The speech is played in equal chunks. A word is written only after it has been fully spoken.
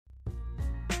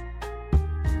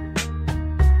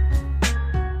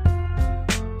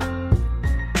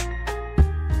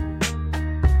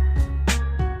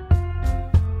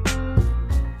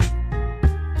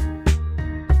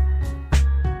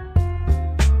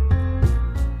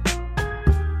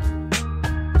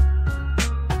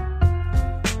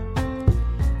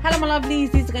my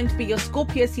lovelies, these are going to be your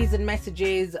Scorpio season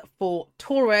messages for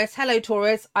Taurus. Hello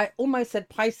Taurus. I almost said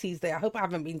Pisces there. I hope I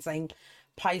haven't been saying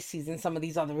Pisces in some of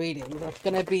these other readings. That's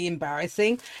going to be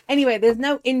embarrassing. Anyway, there's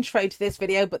no intro to this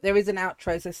video, but there is an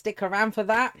outro, so stick around for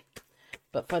that.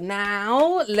 But for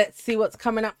now, let's see what's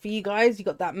coming up for you guys. You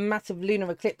got that massive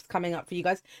lunar eclipse coming up for you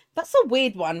guys. That's a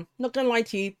weird one. Not going to lie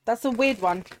to you. That's a weird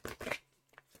one.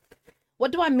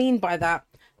 What do I mean by that?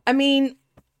 I mean,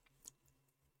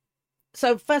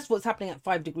 so first of all, it's happening at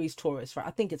 5 degrees Taurus, right?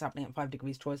 I think it's happening at 5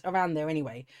 degrees Taurus, around there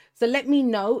anyway. So let me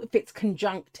know if it's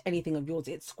conjunct anything of yours.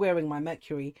 It's squaring my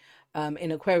Mercury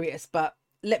in Aquarius, but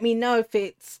let me know if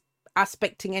it's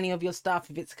aspecting any of your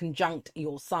stuff, if it's conjunct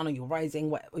your sun or your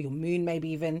rising, or your moon, maybe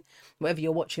even, whatever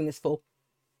you're watching this for.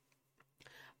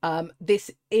 This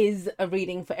is a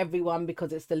reading for everyone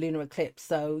because it's the lunar eclipse.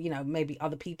 So, you know, maybe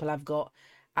other people have got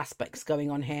aspects going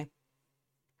on here.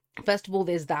 First of all,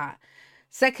 there's that.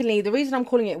 Secondly, the reason I'm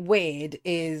calling it weird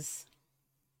is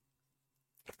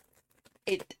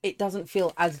it doesn't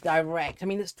feel as direct. I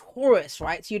mean, it's Taurus,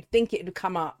 right? So you'd think it would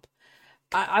come up.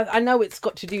 I know it's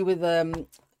got to do with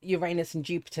Uranus and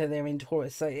Jupiter there in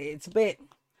Taurus, so it's a bit,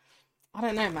 I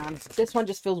don't know, man. This one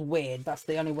just feels weird. That's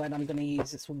the only word I'm going to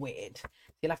use. It's weird.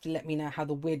 You'll have to let me know how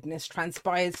the weirdness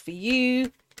transpires for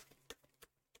you.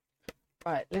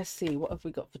 Right, let's see. What have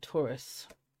we got for Taurus?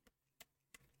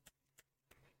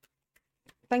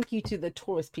 Thank you to the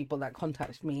Taurus people that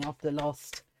contacted me after the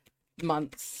last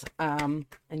months, and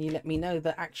you let me know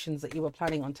the actions that you were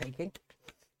planning on taking,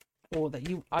 or that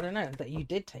you, I don't know, that you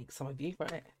did take, some of you,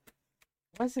 right?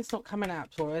 Why is this not coming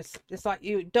out, Taurus? It's like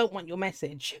you don't want your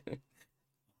message.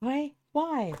 Why?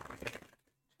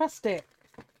 Trust it.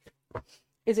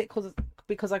 Is it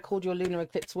because I called your lunar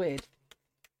eclipse weird?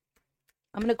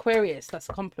 I'm an Aquarius. That's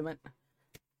a compliment.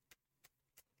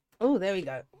 Oh, there we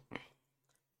go.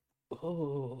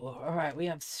 Oh, all right. We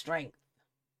have strength.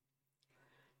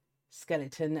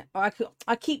 Skeleton.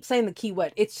 I keep saying the key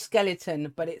word. It's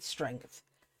skeleton, but it's strength.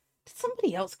 Did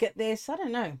somebody else get this? I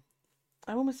don't know.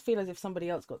 I almost feel as if somebody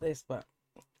else got this, but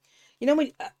you know,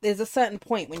 when there's a certain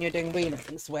point when you're doing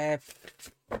readings where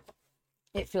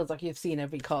it feels like you've seen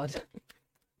every card.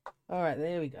 All right,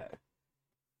 there we go.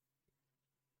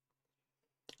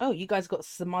 Oh, you guys got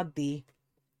samadhi.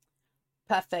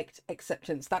 Perfect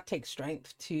acceptance. That takes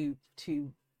strength to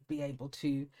be able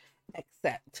to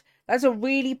accept. That's a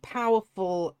really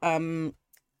powerful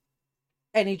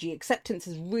energy. Acceptance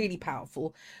is really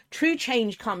powerful. True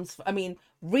change comes, I mean,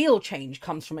 real change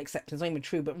comes from acceptance. Not even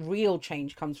true, but real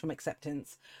change comes from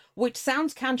acceptance, which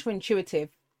sounds counterintuitive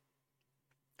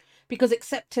because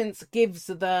acceptance gives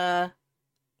the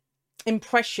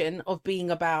impression of being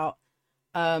about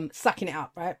sucking it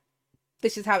up, right?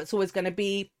 This is how it's always going to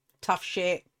be. Tough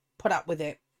shit, put up with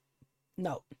it.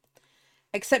 No.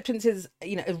 Acceptance is,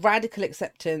 you know, a radical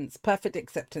acceptance, perfect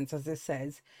acceptance, as this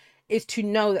says, is to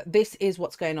know that this is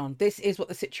what's going on. This is what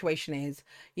the situation is.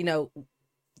 You know,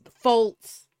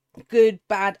 faults, good,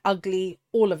 bad, ugly,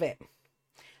 all of it.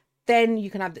 Then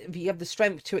you can have, if you have the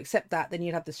strength to accept that, then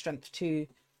you'd have the strength to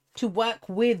work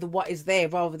with what is there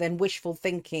rather than wishful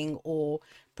thinking or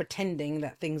pretending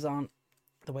that things aren't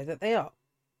the way that they are.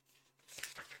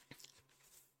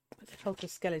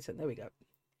 Skeleton, there we go.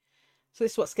 So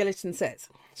this is what skeleton says.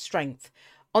 Strength.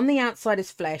 On the outside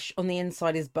is flesh, on the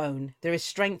inside is bone. There is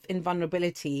strength in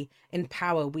vulnerability, in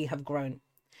power we have grown.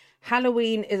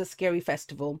 Halloween is a scary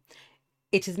festival.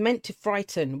 It is meant to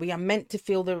frighten. We are meant to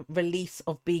feel the release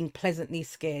of being pleasantly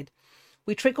scared.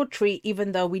 We trick or treat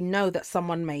even though we know that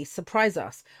someone may surprise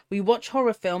us. We watch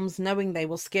horror films knowing they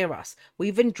will scare us. We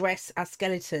even dress as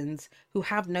skeletons who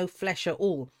have no flesh at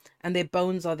all, and their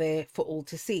bones are there for all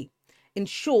to see. In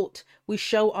short, we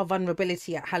show our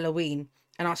vulnerability at Halloween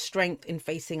and our strength in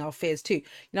facing our fears too. You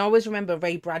know, I always remember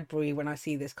Ray Bradbury when I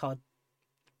see this card.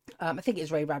 I think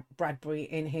it's Ray Bradbury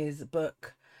in his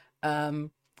book, The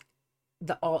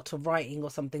Art of Writing or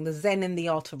something. The Zen in the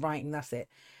Art of Writing, that's it.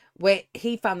 Where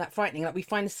he found that frightening. Like, we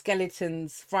find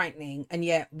skeletons frightening and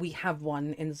yet we have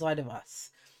one inside of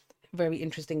us. Very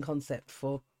interesting concept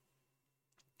for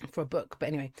a book. But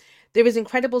anyway, there is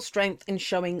incredible strength in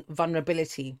showing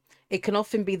vulnerability. It can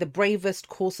often be the bravest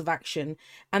course of action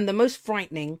and the most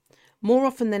frightening. More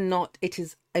often than not, it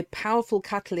is a powerful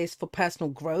catalyst for personal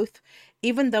growth,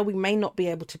 even though we may not be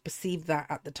able to perceive that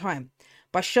at the time.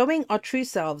 By showing our true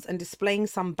selves and displaying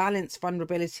some balanced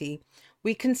vulnerability,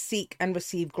 we can seek and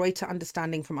receive greater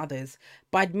understanding from others.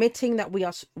 By admitting that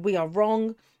we are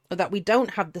wrong, or that we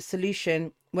don't have the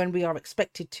solution when we are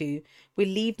expected to, we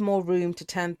leave more room to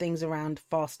turn things around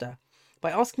faster. By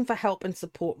asking for help and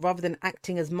support rather than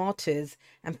acting as martyrs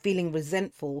and feeling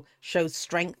resentful shows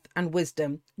strength and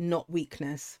wisdom, not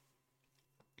weakness.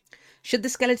 Should the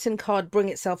skeleton card bring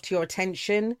itself to your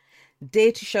attention,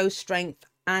 dare to show strength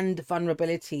and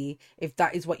vulnerability if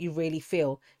that is what you really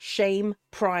feel. Shame,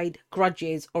 pride,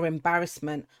 grudges, or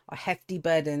embarrassment are hefty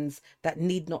burdens that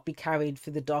need not be carried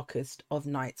through the darkest of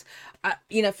nights.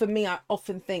 For me, I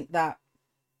often think that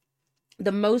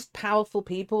the most powerful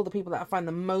people, the people that I find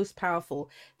the most powerful,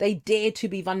 they dare to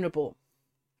be vulnerable.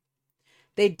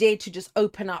 They dare to just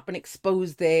open up and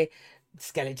expose their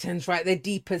skeletons, right? Their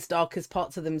deepest, darkest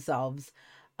parts of themselves.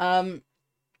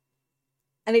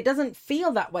 And it doesn't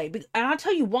feel that way. And I'll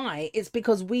tell you why. It's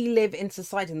because we live in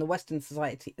society, in the Western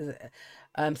society,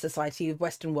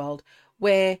 Western world,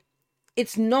 where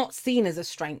it's not seen as a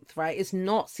strength, right? It's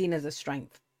not seen as a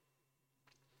strength.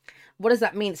 What does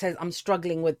that mean? It says, I'm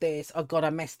struggling with this. Oh God,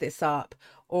 I messed this up.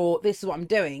 Or this is what I'm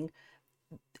doing.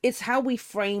 It's how we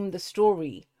frame the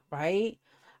story, right?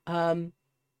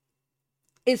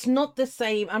 It's not the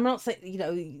same. I'm not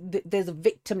saying, there's a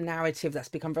victim narrative that's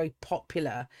become very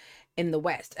popular in the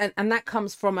West. And that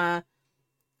comes from a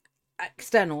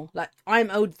external, like,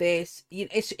 I'm owed this.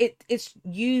 It's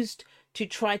used to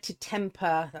try to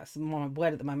temper, that's my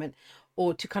word at the moment,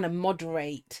 or to kind of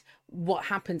moderate what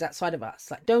happens outside of us.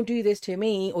 Like, don't do this to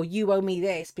me, or you owe me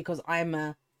this because I'm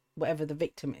a whatever the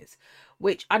victim is,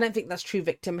 which I don't think that's true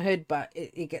victimhood, but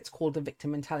it gets called the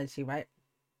victim mentality, right?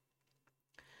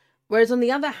 Whereas on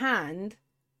the other hand,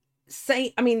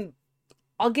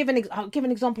 I'll give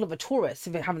an example of a Taurus.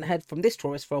 If you haven't heard from this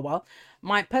Taurus for a while,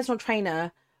 my personal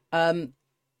trainer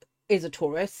is a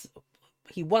Taurus.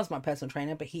 He was my personal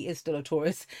trainer, but he is still a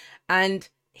Taurus, and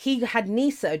he had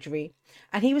knee surgery,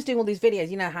 and he was doing all these videos.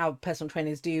 You know how personal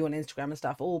trainers do on Instagram and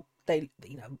stuff. All they,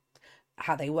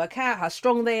 how they work out, how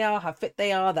strong they are, how fit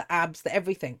they are, the abs, the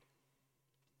everything.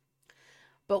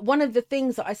 But one of the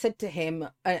things that I said to him,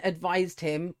 advised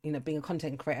him, being a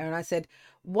content creator, and I said,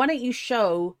 why don't you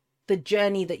show the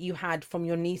journey that you had from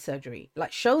your knee surgery?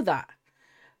 Like, show that.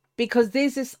 Because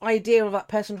there's this idea of that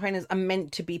personal trainers are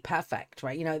meant to be perfect,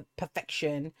 right?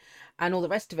 Perfection and all the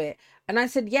rest of it. And I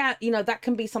said, yeah, that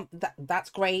can be something that's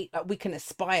great. We can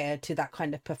aspire to that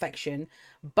kind of perfection.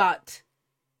 But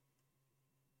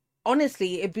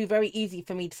honestly, it'd be very easy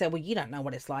for me to say, well, you don't know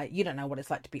what it's like. You don't know what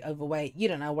it's like to be overweight. You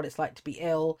don't know what it's like to be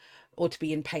ill or to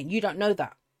be in pain. You don't know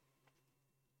that.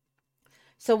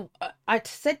 So I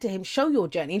said to him, show your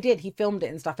journey. He did. He filmed it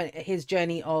and stuff, and his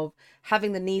journey of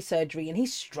having the knee surgery, and he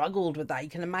struggled with that. You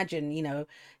can imagine,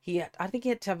 I think he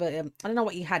had to have I don't know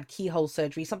what he had, keyhole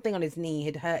surgery, something on his knee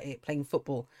had hurt it playing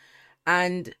football.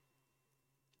 And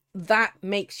that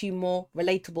makes you more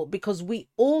relatable because we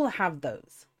all have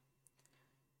those.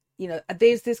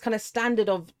 There's this kind of standard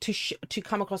of to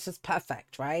come across as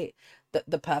perfect, right?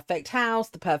 The perfect house,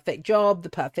 the perfect job, the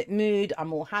perfect mood.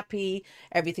 I'm all happy.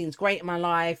 Everything's great in my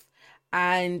life.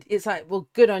 And it's like, well,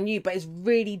 good on you. But it's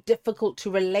really difficult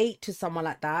to relate to someone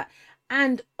like that.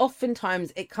 And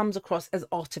oftentimes it comes across as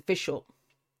artificial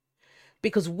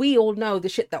because we all know the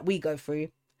shit that we go through.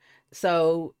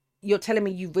 So you're telling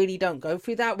me you really don't go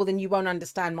through that? Well, then you won't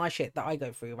understand my shit that I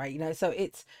go through, right? So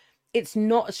it's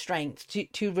not a strength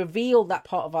to reveal that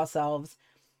part of ourselves.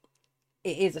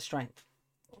 It is a strength,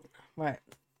 right?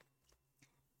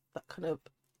 That kind of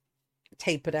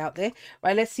tapered out there,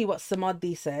 right? Let's see what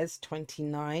Samadhi says.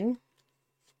 29.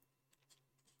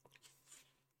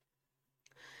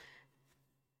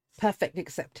 Perfect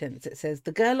acceptance. It says,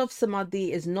 the girl of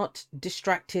Samadhi is not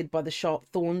distracted by the sharp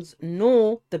thorns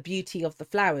nor the beauty of the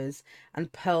flowers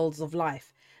and pearls of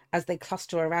life as they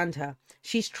cluster around her.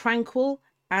 She's tranquil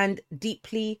and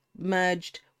deeply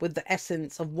merged with the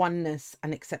essence of oneness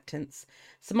and acceptance.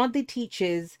 Samadhi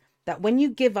teaches that when you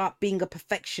give up being a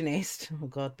perfectionist, oh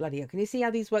God, bloody hell, can you see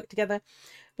how these work together?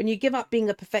 When you give up being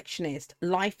a perfectionist,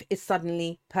 life is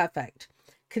suddenly perfect.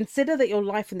 Consider that your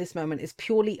life in this moment is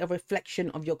purely a reflection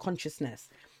of your consciousness.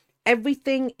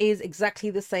 Everything is exactly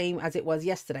the same as it was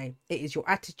yesterday. It is your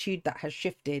attitude that has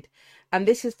shifted, and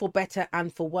this is for better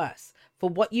and for worse. For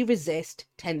what you resist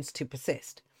tends to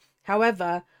persist.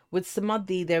 However, with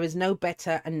Samadhi, there is no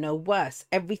better and no worse.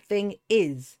 Everything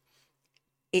is.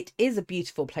 It is a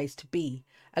beautiful place to be.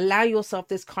 Allow yourself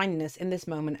this kindness in this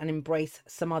moment and embrace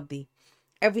Samadhi.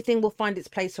 Everything will find its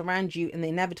place around you in the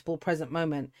inevitable present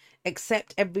moment.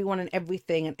 Accept everyone and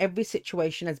everything and every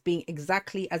situation as being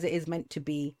exactly as it is meant to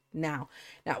be now.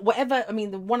 Now, one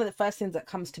of the first things that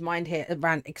comes to mind here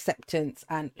around acceptance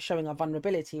and showing our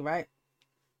vulnerability, right?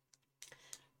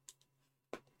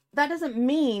 That doesn't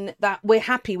mean that we're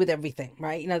happy with everything,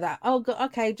 right? That, oh,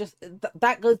 okay, just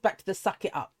that goes back to the suck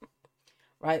it up,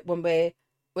 right? When we're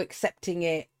accepting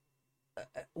it,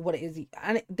 what it is.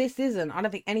 And this isn't, I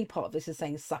don't think any part of this is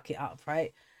saying suck it up,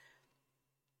 right?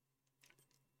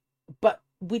 But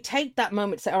we take that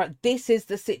moment to say, all right, this is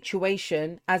the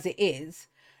situation as it is,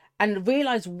 and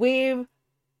realize we're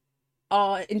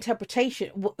our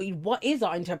interpretation. What is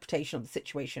our interpretation of the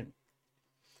situation?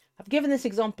 I've given this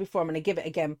example before. I'm going to give it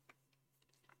again.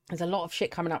 There's a lot of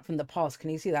shit coming up from the past. Can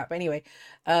you see that? But anyway,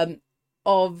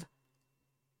 of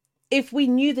if we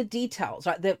knew the details,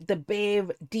 like the bare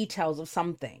details of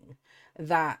something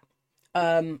that,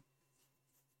 I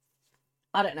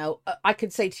don't know, I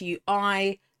could say to you,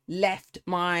 I left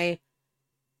my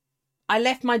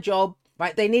job,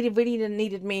 right? They really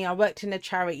needed me. I worked in a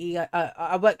charity.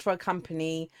 I worked for a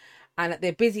company, and at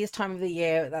their busiest time of the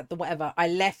year, whatever, I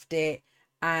left it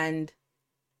and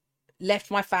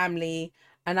left my family,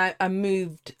 and I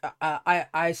moved.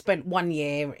 I spent 1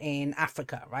 year in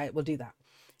Africa, right? We'll do that.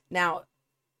 Now,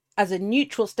 as a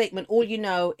neutral statement, all you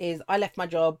know is I left my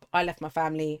job, I left my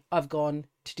family, I've gone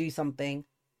to do something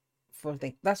for a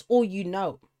thing. That's all you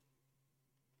know.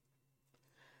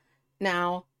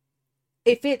 Now,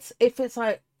 if it's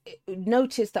like,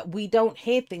 notice that we don't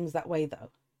hear things that way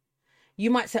though.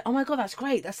 You might say, oh my God, that's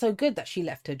great. That's so good that she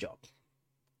left her job.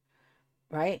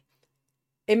 Right?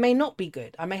 It may not be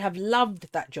good. I may have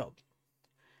loved that job.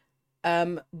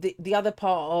 The other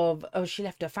part of, oh, she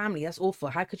left her family. That's awful.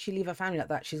 How could she leave her family like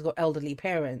that? She's got elderly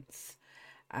parents,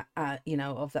 you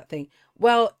know, of that thing.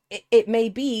 Well, it may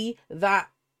be that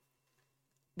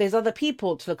there's other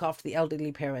people to look after the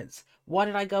elderly parents. Why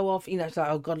did I go off? You know, it's like,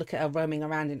 oh God, look at her roaming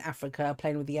around in Africa,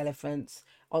 playing with the elephants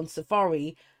on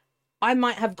safari. I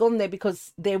might have gone there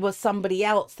because there was somebody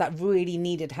else that really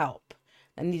needed help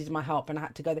and needed my help, and I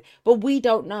had to go there. But we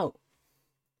don't know.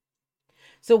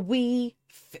 So we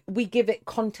give it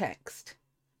context,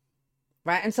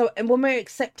 right? And when we're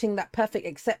accepting, that perfect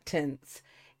acceptance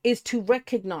is to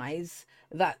recognize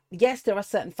that, yes, there are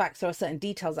certain facts, there are certain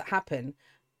details that happen.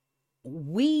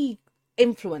 We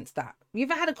influence that. You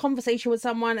ever had a conversation with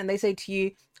someone and they say to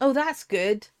you, oh, that's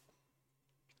good.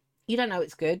 You don't know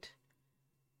it's good.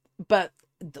 But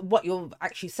what you're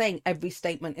actually saying, every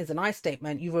statement is an I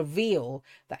statement. You reveal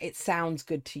that it sounds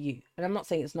good to you. And I'm not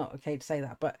saying it's not okay to say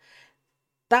that, but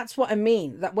that's what I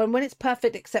mean. That when it's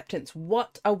perfect acceptance,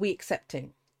 what are we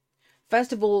accepting?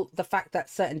 First of all, the fact that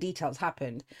certain details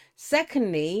happened.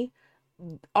 Secondly,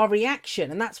 our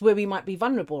reaction. And that's where we might be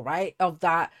vulnerable, right? Of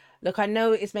that, look, I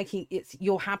know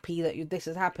you're happy that this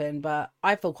has happened, but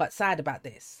I feel quite sad about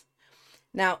this.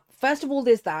 Now, first of all,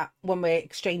 there's that when we're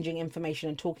exchanging information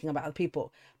and talking about other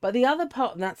people. But the other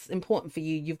part that's important for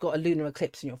you, you've got a lunar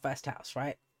eclipse in your first house,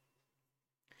 right?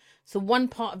 So one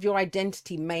part of your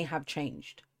identity may have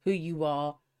changed. Who you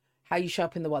are, how you show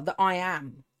up in the world. The I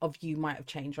am of you might have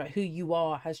changed, right? Who you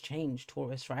are has changed,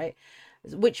 Taurus, right?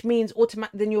 Which means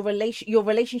then your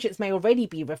relationships may already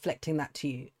be reflecting that to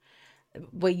you,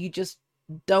 where you just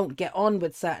don't get on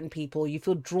with certain people. You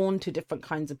feel drawn to different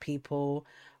kinds of people.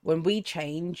 When we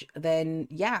change, then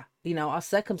yeah, you know, our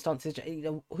circumstances, you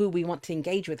know, who we want to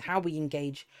engage with, how we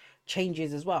engage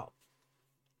changes as well.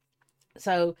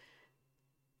 So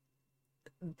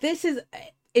this is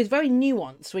very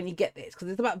nuanced when you get this, because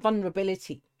it's about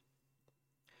vulnerability.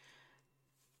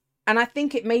 And I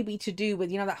think it may be to do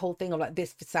with, you know, that whole thing of like,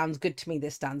 this sounds good to me,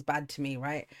 this sounds bad to me,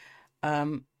 right?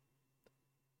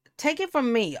 Take it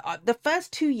from me, the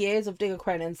first 2 years of doing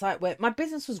Aquarian Insight, where my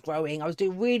business was growing, I was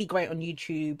doing really great on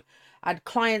YouTube. I had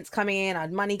clients coming in, I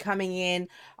had money coming in,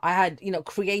 I had, you know,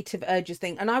 creative urges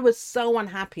thing, and I was so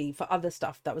unhappy for other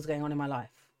stuff that was going on in my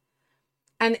life.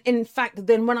 And in fact,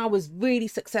 then when I was really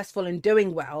successful and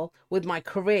doing well with my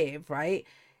career, right,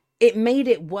 it made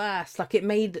it worse. Like, it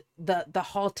made the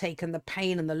heartache and the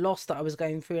pain and the loss that I was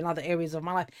going through in other areas of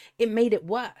my life, it made it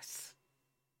worse.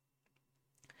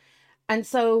 And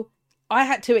so I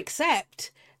had to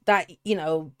accept that, you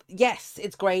know, yes,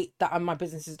 it's great that my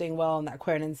business is doing well and that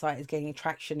Aquarian Insight is gaining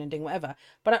traction and doing whatever.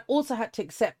 But I also had to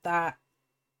accept that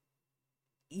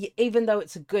even though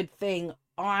it's a good thing,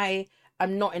 I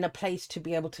am not in a place to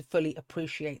be able to fully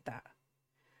appreciate that.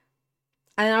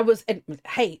 And I was,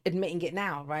 admitting it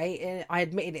now, right? I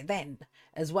admitted it then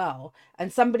as well.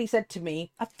 And somebody said to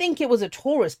me, I think it was a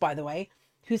Taurus, by the way,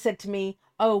 who said to me,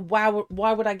 oh, wow,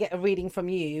 why would I get a reading from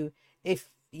you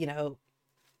if, you know,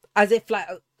 as if like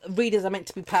readers are meant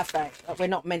to be perfect, we're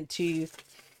not meant to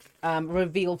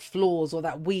reveal flaws, or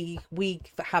that we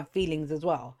have feelings as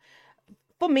well.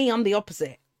 For me, I'm the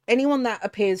opposite. Anyone that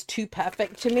appears too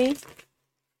perfect to me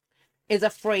is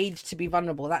afraid to be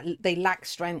vulnerable. That they lack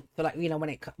strength for, like, you know,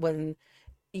 when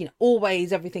you know,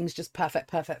 always everything's just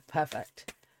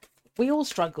perfect. We all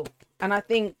struggle, and I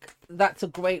think that's a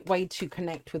great way to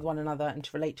connect with one another and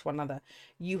to relate to one another.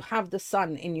 You have the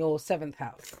sun in your 7th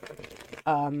house,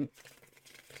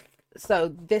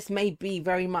 So this may be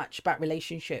very much about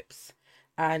relationships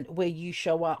and where you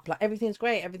show up like everything's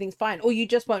great, everything's fine, or you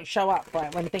just won't show up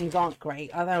right when things aren't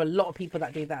great. I know a lot of people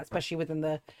that do that, especially within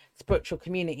the spiritual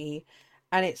community.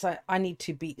 And it's like I need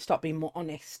to start being more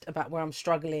honest about where I'm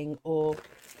struggling, or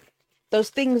those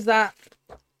things that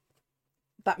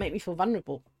make me feel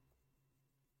vulnerable.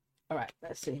 All right,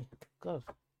 let's see. God.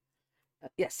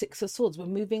 Yeah, Six of Swords. We're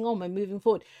moving on, we're moving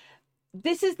forward.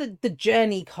 This is the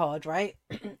journey card, right?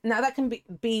 Now that can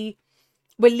be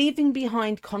we're leaving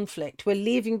behind conflict, we're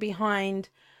leaving behind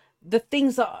the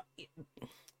things that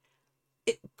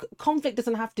conflict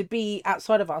doesn't have to be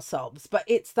outside of ourselves, but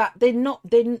it's that they're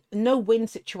no win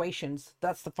situations.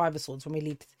 That's the Five of Swords. When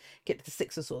we get to the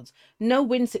Six of Swords, no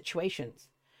win situations.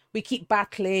 We keep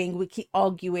battling, we keep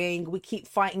arguing, we keep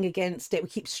fighting against it, we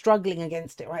keep struggling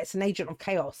against it, right? It's an agent of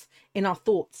chaos in our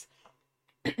thoughts,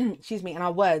 excuse me, in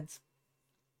our words.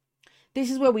 This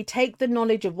is where we take the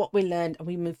knowledge of what we learned and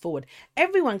we move forward.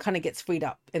 Everyone kind of gets freed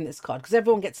up in this card because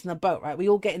everyone gets in the boat, right? We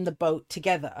all get in the boat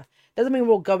together. Doesn't mean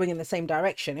we're all going in the same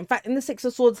direction. In fact, in the Six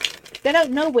of Swords, they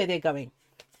don't know where they're going,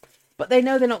 but they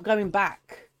know they're not going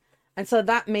back. And so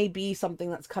that may be something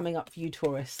that's coming up for you,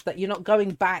 Taurus, that you're not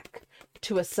going back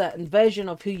to a certain version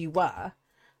of who you were,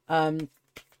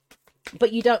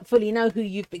 but you don't fully know who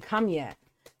you've become yet.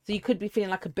 So you could be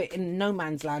feeling like a bit in no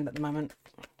man's land at the moment.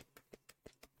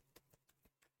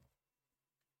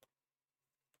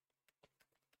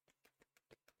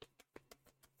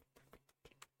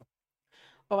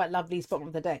 All right, lovelies, bottom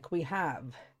of the deck, we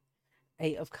have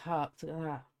Eight of Cups. Look at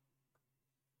that.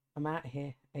 I'm out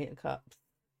here. Eight of Cups.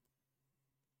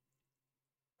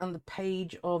 And the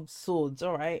Page of Swords.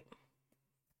 All right.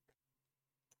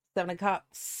 Seven of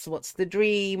Cups. What's the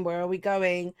dream? Where are we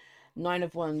going? Nine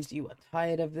of Wands. You are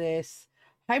tired of this.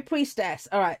 High Priestess.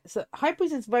 All right. So High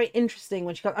Priestess is very interesting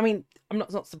when she comes. I mean, I'm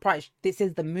not surprised. This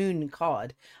is the Moon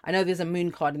card. I know there's a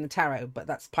Moon card in the tarot, but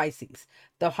that's Pisces.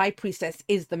 The High Priestess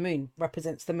is the Moon,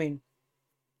 represents the Moon.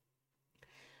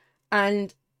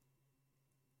 And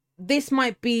this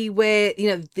might be where, you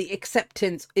know, the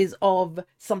acceptance is of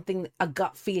something, a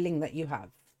gut feeling that you have.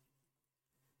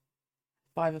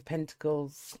 Five of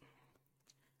Pentacles.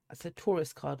 That's a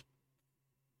Taurus card.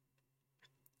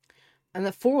 And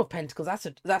the Four of Pentacles,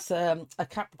 that's a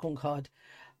Capricorn card.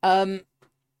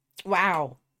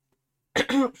 Wow.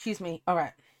 Excuse me. All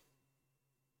right.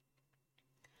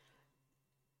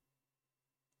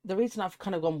 The reason I've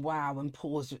kind of gone wow and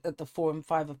paused at the Four and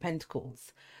Five of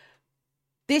Pentacles,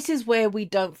 this is where we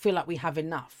don't feel like we have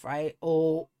enough, right?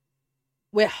 Or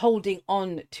we're holding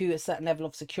on to a certain level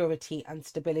of security and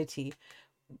stability.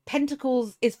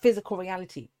 Pentacles is physical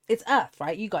reality. It's Earth,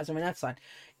 right? You guys are an Earth sign.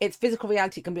 It's physical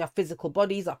reality. It can be our physical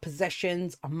bodies, our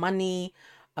possessions, our money,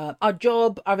 our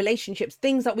job, our relationships,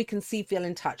 things that we can see, feel,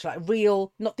 and touch, like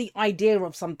real, not the idea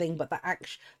of something, but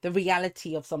the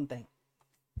reality of something.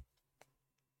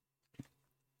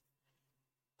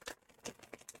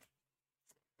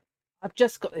 I've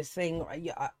just got this thing, right?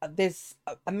 Yeah, there's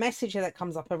a message here that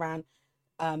comes up around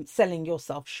selling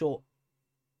yourself short.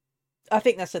 I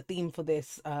think that's a theme for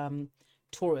this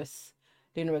Taurus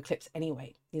lunar eclipse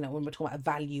anyway. You know, when we're talking about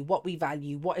value, what we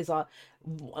value, what is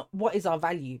our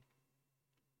value.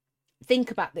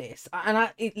 Think about this.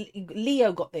 And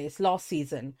Leo got this last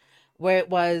season where it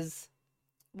was,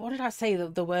 what did I say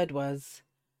the word was?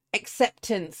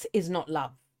 Acceptance is not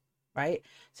love, right?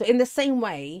 So in the same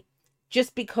way,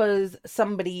 just because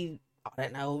somebody, I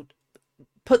don't know,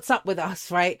 puts up with us,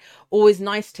 right, or is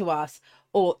nice to us,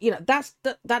 or, you know, that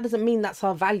doesn't mean that's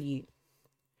our value.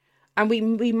 And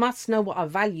we must know what our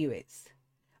value is.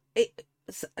 It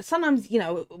sometimes, you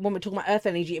know, when we're talking about earth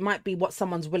energy, it might be what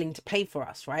someone's willing to pay for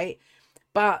us, right?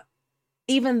 But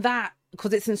even that,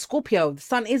 because it's in Scorpio, the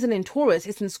sun isn't in Taurus,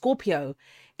 it's in Scorpio.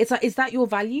 It's like, is that your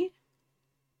value?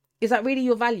 Is that really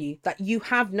your value? That you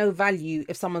have no value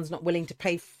if someone's not willing to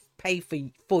pay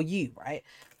for you, right?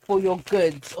 For your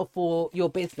goods or for your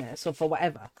business or for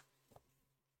whatever.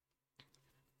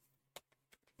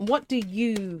 What do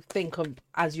you think of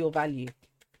as your value?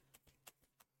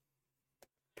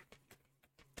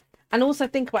 And also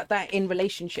think about that in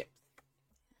relationships.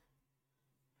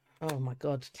 Oh my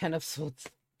God, Ten of Swords.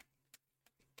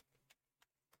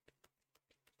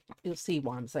 You'll see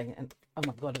why I'm saying it. And oh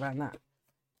my God, around that.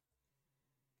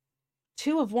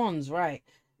 Two of Wands, right?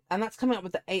 And that's coming up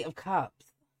with the Eight of Cups.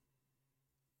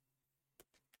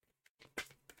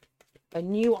 A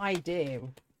new idea.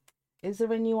 Is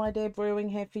there a new idea brewing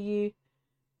here for you?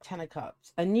 Ten of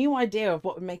Cups. A new idea of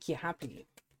what would make you happy.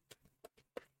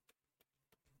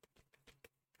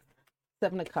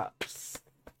 Seven of Cups.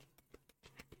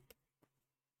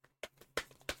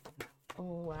 Oh,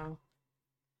 wow.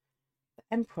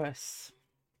 Empress.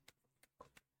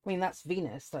 I mean, that's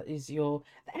Venus. That is your...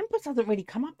 The Empress doesn't really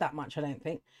come up that much, I don't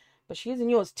think. But she is in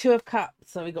yours. Two of Cups.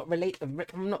 So we got relate.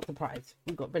 I'm not surprised.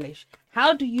 We got relation.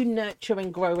 How do you nurture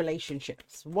and grow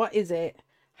relationships? What is it?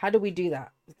 How do we do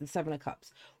that? The Seven of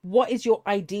Cups. What is your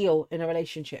ideal in a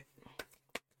relationship?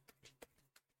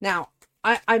 Now,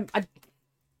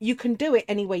 you can do it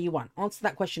any way you want. Answer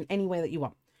that question any way that you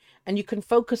want. And you can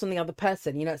focus on the other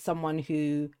person. You know, someone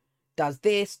who does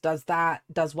this, does that,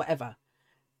 does whatever.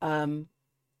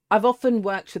 I've often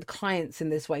worked with clients in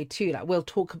this way too. Like we'll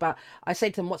talk about, I say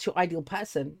to them, what's your ideal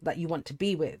person that you want to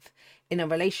be with in a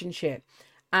relationship?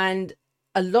 And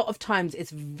a lot of times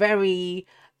it's very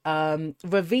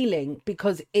revealing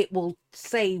because it will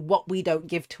say what we don't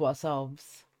give to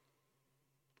ourselves.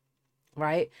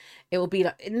 Right? It will be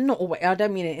like, not always, I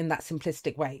don't mean it in that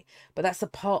simplistic way, but that's a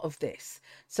part of this.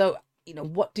 So, you know,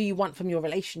 what do you want from your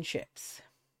relationships?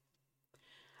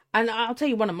 And I'll tell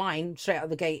you one of mine straight out of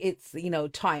the gate. It's, you know,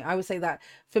 time. I would say that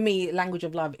for me, language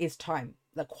of love is time,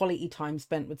 the quality time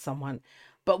spent with someone.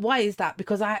 But why is that?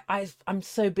 Because I'm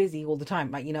so busy all the time.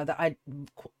 Like, you know, that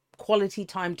quality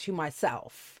time to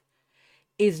myself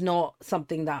is not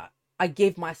something that I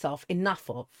give myself enough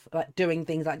of, like doing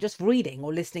things like just reading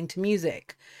or listening to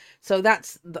music. So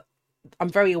I'm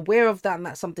very aware of that. And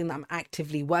that's something that I'm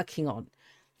actively working on.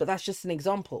 But that's just an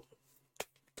example.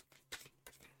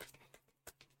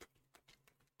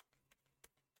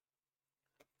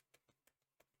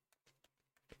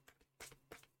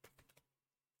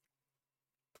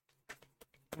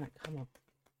 Right, come on.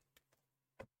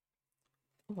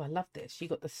 Oh, I love this. You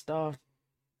got the star.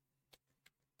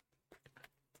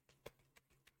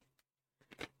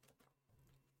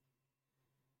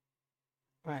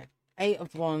 Right. 8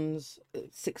 of Wands,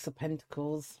 6 of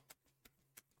Pentacles.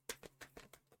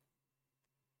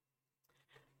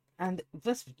 And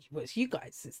this was you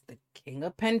guys. It's the King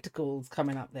of Pentacles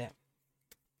coming up there.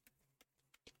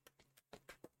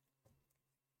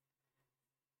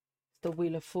 The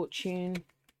Wheel of Fortune.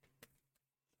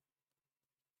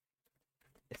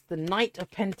 It's the Knight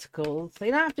of Pentacles. So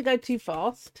you don't have to go too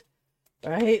fast.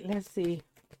 Right, let's see.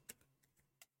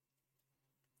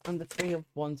 And the Three of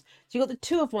Wands. So you got the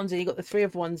Two of Wands and you got the Three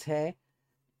of Wands here.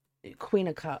 Queen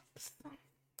of Cups.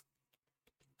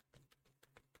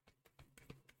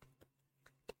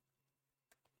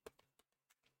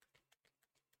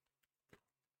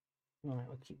 All right,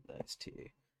 we'll keep those two.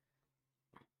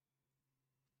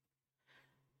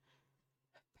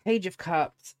 Page of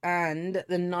Cups and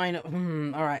the Nine of...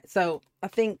 all right, so I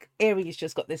think Aries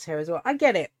just got this here as well. I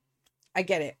get it.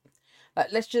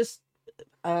 Let's just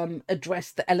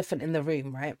address the elephant in the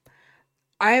room, right?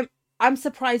 I'm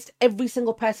surprised every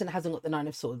single person hasn't got the Nine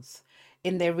of Swords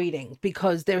in their reading,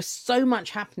 because there's so much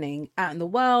happening out in the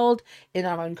world, in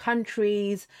our own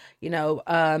countries, you know,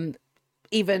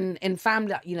 even in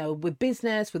family, you know, with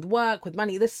business, with work, with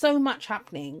money. There's so much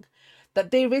happening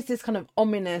that there is this kind of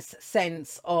ominous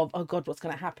sense of, oh God, what's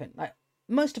going to happen? Like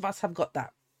most of us have got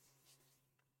that.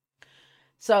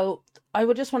 So I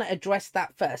would just want to address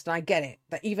that first. And I get it,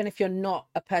 that even if you're not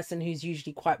a person who's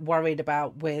usually quite worried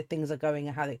about where things are going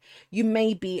and how you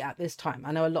may be at this time.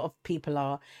 I know a lot of people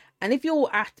are. And if you're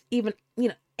at even, you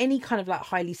know, any kind of like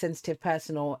highly sensitive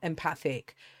person or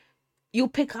empathic, you'll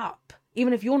pick up.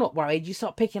 Even if you're not worried, you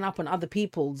start picking up on other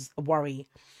people's worry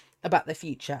about the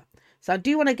future. So I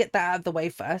do want to get that out of the way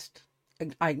first.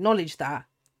 I acknowledge that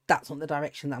that's not the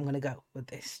direction that I'm going to go with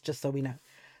this, just so we know.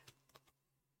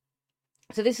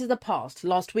 So this is the past.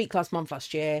 Last week, last month,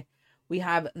 last year, we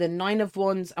have the Nine of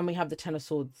Wands and we have the Ten of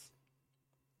Swords.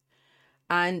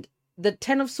 And the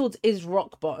Ten of Swords is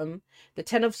rock bottom. The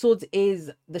Ten of Swords is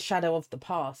the shadow of the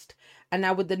past. And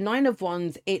now with the Nine of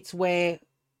Wands, it's where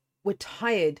we're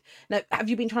tired. Now, have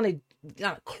you been trying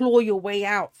to claw your way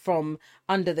out from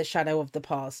under the shadow of the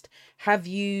past? Have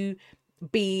you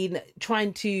been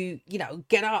trying to, you know,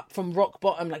 get up from rock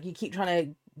bottom? Like you keep trying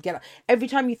to get up. Every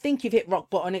time you think you've hit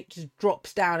rock bottom, it just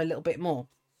drops down a little bit more.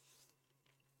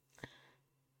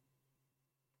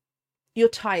 You're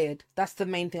tired. That's the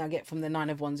main thing I get from the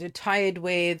Nine of Wands. You're tired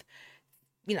with,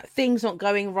 you know, things not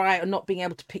going right or not being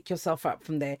able to pick yourself up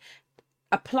from there.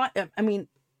 I mean,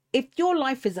 if your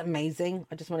life is amazing,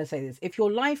 I just want to say this. If your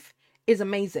life is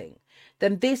amazing,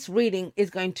 then this reading is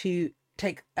going to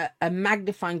take a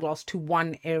magnifying glass to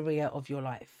one area of your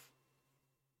life.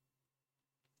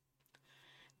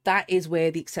 That is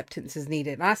where the acceptance is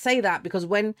needed. And I say that because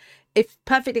if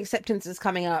perfect acceptance is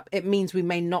coming up, it means we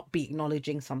may not be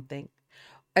acknowledging something,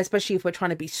 especially if we're trying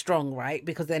to be strong, right?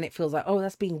 Because then it feels like, oh,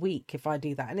 that's being weak if I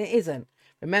do that. And it isn't.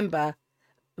 Remember,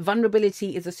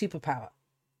 vulnerability is a superpower.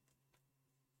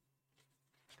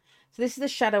 So this is the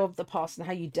shadow of the past and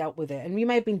how you dealt with it. And you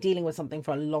may have been dealing with something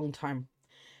for a long time.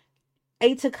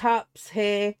 Eight of Cups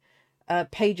here,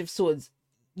 Page of Swords.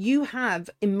 You have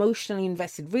emotionally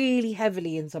invested really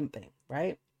heavily in something,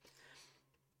 right?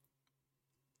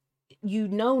 You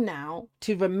know now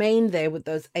to remain there with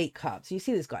those 8 cups. You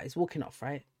see this guy is walking off,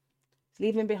 right? He's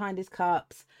leaving behind his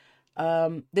cups.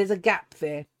 There's a gap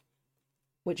there,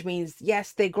 which means,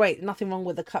 yes, they're great. Nothing wrong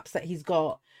with the cups that he's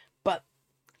got, but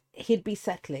he'd be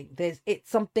settling.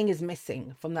 Something is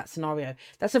missing from that scenario.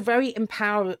 That's a very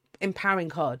empowering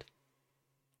card.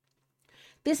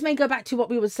 This may go back to what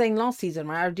we were saying last season,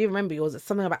 right? I do remember yours. It's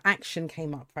something about action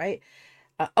came up, right?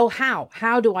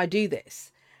 How do I do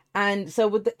this? And so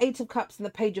with the 8 of Cups and the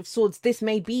Page of Swords, this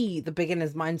may be the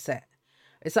beginner's mindset.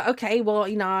 It's like, okay, well,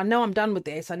 I know I'm done with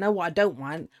this. I know what I don't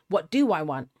want. What do I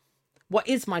want? What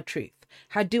is my truth?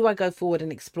 How do I go forward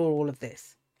and explore all of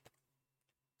this?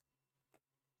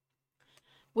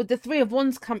 With the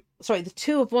the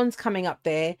 2 of Wands coming up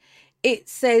there, it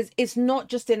says it's not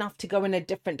just enough to go in a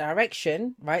different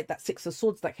direction, right? That 6 of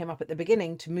Swords that came up at the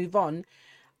beginning to move on.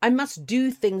 I must do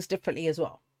things differently as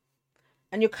well.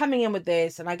 And you're coming in with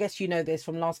this, and I guess you know this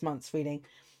from last month's reading.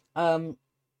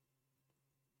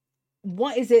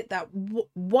 What is it that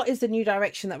what is the new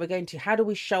direction that we're going to? How do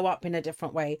we show up in a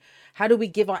different way? How do we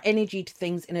give our energy to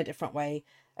things in a different way?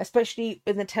 Especially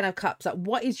in the 10 of Cups, like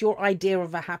what is your idea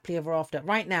of a happily ever after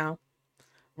right now?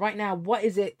 What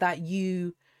is it that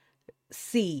you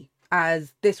see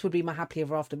as this would be my happily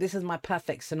ever after? This is my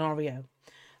perfect scenario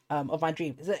of my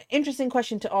dream. It's an interesting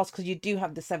question to ask because you do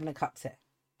have the 7 of Cups here.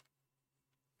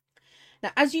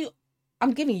 Now,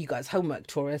 I'm giving you guys homework,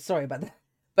 Taurus. Sorry about that.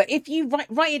 But if you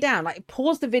write it down, like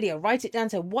pause the video, write it down,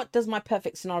 say, what does my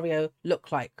perfect scenario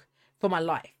look like for my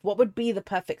life? What would be the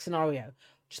perfect scenario?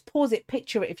 Just pause it,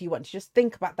 picture it if you want to. Just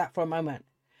think about that for a moment.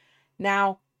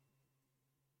 Now,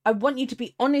 I want you to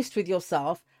be honest with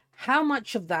yourself. How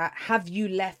much of that have you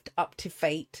left up to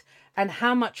fate? And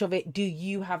how much of it do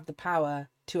you have the power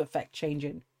to affect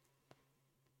changing?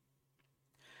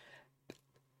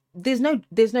 There's no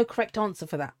correct answer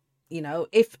for that.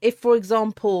 If for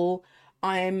example,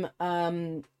 I'm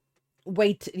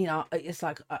it's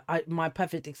like my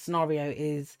perfect scenario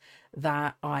is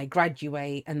that I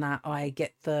graduate and that I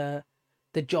get the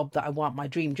job that I want, my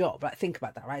dream job, right? Think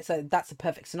about that, right? So that's a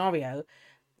perfect scenario.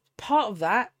 Part of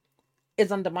that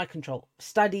is under my control.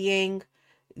 Studying,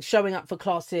 showing up for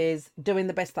classes, doing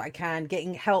the best that I can,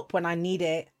 getting help when I need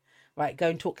it, right? Go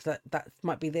and talk to that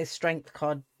might be their strength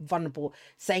card, vulnerable,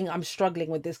 saying I'm struggling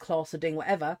with this class or doing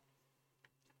whatever.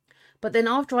 But then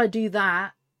after I do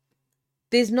that,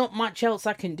 there's not much else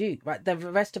I can do, right? The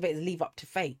rest of it is leave up to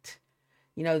fate.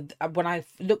 When I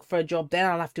look for a job, then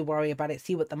I'll have to worry about it,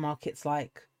 see what the market's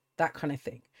like, that kind of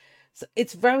thing. So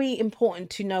it's very important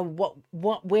to know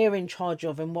what we're in charge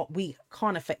of and what we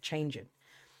can't affect changing.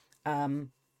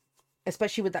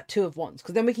 Especially with that 2 of Wands,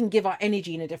 because then we can give our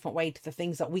energy in a different way to the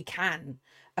things that we can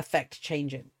affect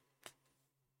changing.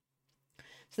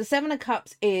 So the 7 of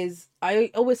Cups is, I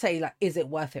always say, like, is it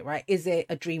worth it, right? Is it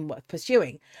a dream worth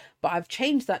pursuing? But I've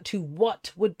changed that to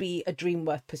what would be a dream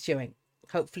worth pursuing?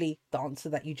 Hopefully the answer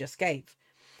that you just gave.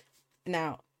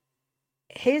 Now,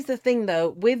 here's the thing though,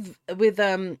 with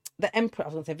the Emperor, I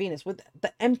was going to say Venus, with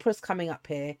the Empress coming up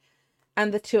here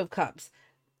and the 2 of Cups,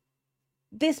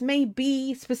 this may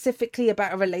be specifically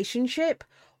about a relationship,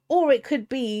 or it could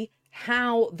be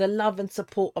how the love and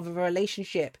support of a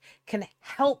relationship can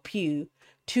help you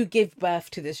to give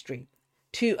birth to this dream,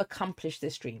 to accomplish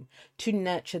this dream, to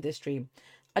nurture this dream.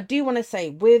 I do want to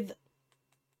say with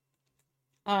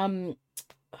the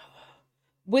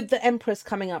Empress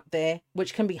coming up there,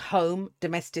 which can be home,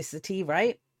 domesticity,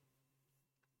 right?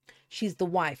 She's the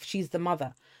wife, she's the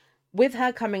mother. With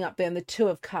her coming up there and the 2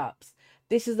 of Cups,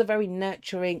 this is a very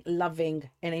nurturing, loving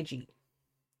energy.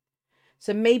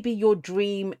 So maybe your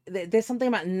dream, there's something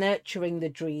about nurturing the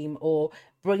dream or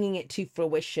bringing it to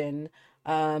fruition.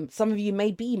 Some of you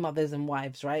may be mothers and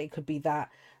wives, right? It could be that.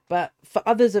 But for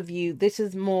others of you, this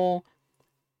is a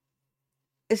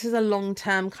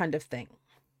long-term kind of thing.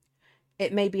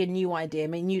 It may be a new idea,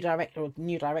 new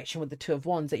direction with the 2 of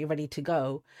Wands that you're ready to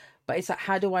go. But it's like,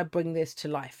 how do I bring this to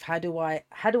life? How do I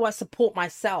support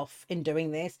myself in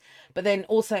doing this? But then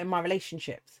also in my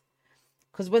relationships.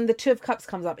 Because when the 2 of Cups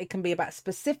comes up, it can be about a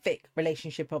specific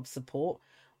relationship of support,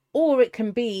 or it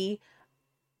can be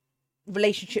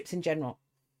relationships in general.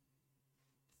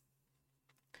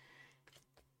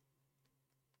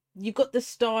 You've got the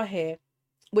Star here,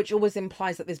 which always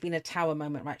implies that there's been a Tower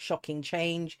moment, right? Shocking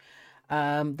change.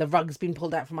 The rug's been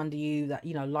pulled out from under you, that,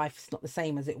 life's not the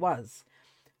same as it was.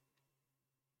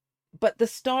 But the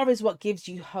Star is what gives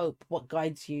you hope, what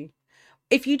guides you.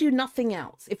 if you do nothing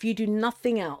else,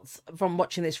 from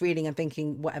watching this reading and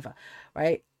thinking whatever,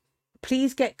 right?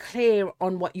 Please get clear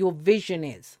on what your vision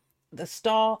is. The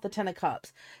star, the 10 of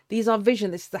cups. These are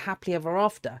vision. This is the happily ever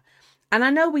after. And I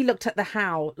know we looked at the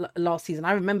how last season.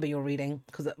 I remember your reading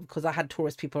because I had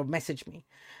Taurus people message me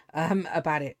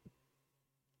about it.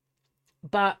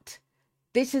 But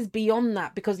this is beyond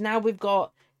that, because now we've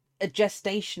got a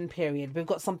gestation period. We've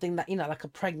got something that, like a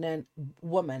pregnant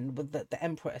woman with the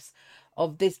Empress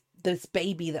of this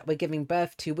baby that we're giving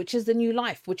birth to, which is the new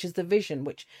life, which is the vision,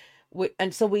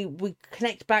 and so we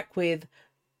connect back with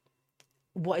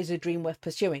what is a dream worth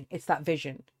pursuing. It's that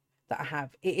vision that I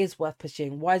have. It is worth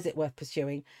pursuing. Why is it worth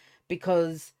pursuing?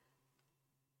 Because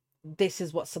this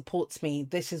is what supports me.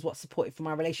 This is what supported for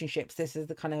my relationships. This is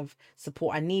the kind of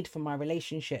support I need for my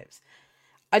relationships.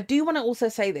 I do want to also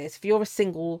say this: if you're a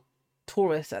single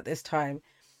Taurus at this time,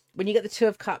 when you get the 2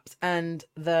 of cups and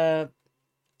the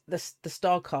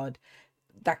star card,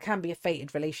 that can be a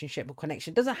fated relationship or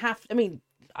connection. Doesn't have,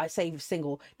 I say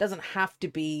single, doesn't have to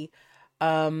be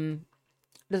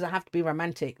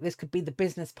romantic. This could be the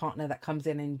business partner that comes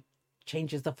in and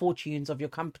changes the fortunes of your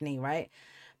company, right?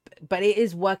 But it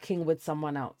is working with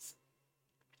someone else.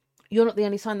 You're not the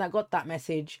only sign that got that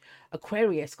message.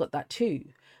 Aquarius got that too.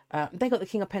 They got the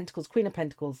King of Pentacles, Queen of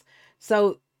Pentacles.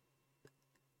 So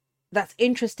that's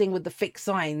interesting with the fixed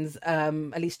signs,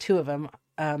 at least 2 of them,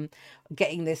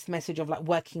 getting this message of like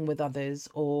working with others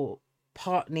or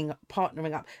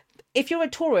partnering up. If you're a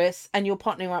Taurus and you're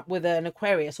partnering up with an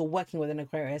Aquarius or working with an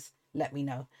Aquarius, let me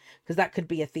know, because that could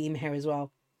be a theme here as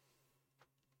well.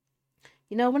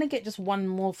 I want to get just one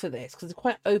more for this because it's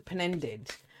quite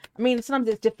open-ended. Sometimes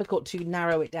it's difficult to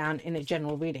narrow it down in a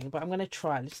general reading, but I'm going to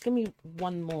try. Just give me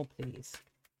one more, please.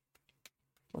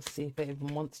 Let's see if it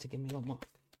even wants to give me one more.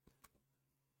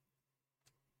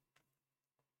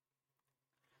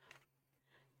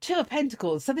 Two of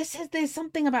Pentacles. So there's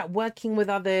something about working with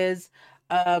others.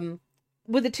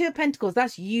 With the 2 of Pentacles,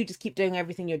 that's you just keep doing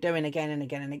everything you're doing again and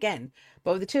again and again.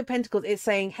 But with the 2 of Pentacles, it's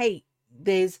saying, hey,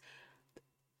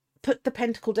 put the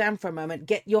pentacle down for a moment,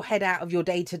 get your head out of your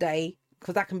day-to-day,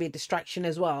 because that can be a distraction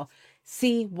as well.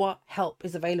 See what help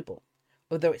is available,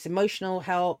 whether it's emotional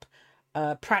help,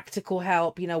 practical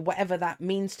help, whatever that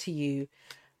means to you.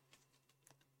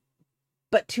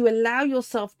 But to allow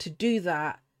yourself to do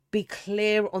that, be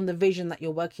clear on the vision that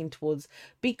you're working towards.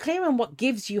 Be clear on what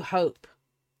gives you hope.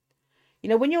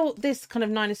 When you're this kind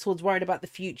of 9 of Swords, worried about the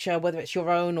future, whether it's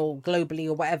your own or globally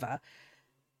or whatever,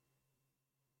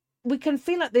 we can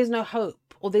feel like there's no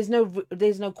hope or there's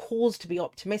no cause to be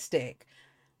optimistic.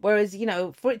 Whereas,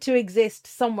 for it to exist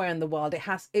somewhere in the world,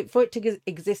 for it to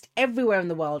exist everywhere in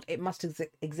the world, it must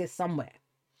exist somewhere.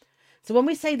 So when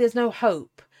we say there's no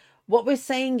hope, what we're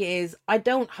saying is I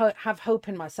don't have hope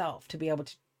in myself to be able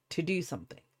to do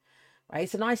something, right?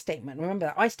 It's an I statement. Remember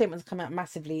that I statements come out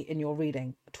massively in your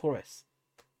reading, Taurus.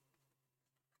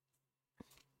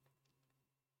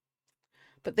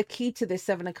 But the key to this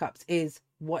 7 of Cups is,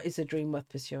 what is a dream worth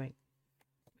pursuing?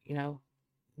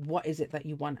 What is it that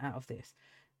you want out of this?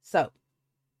 So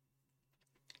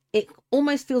it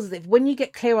almost feels as if when you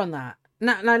get clear on that,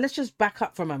 now let's just back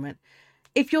up for a moment.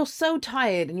 If you're so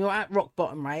tired and you're at rock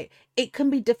bottom, right, it can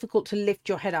be difficult to lift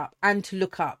your head up and to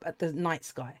look up at the night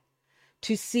sky,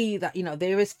 to see that,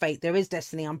 there is fate, there is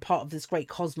destiny. I'm part of this great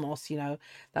cosmos,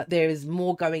 that there is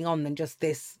more going on than just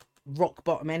this rock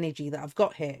bottom energy that I've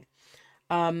got here.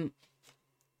 It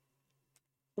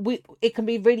can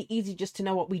be really easy just to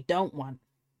know what we don't want,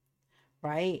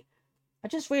 right? I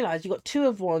just realized you got 2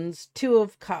 of Wands, 2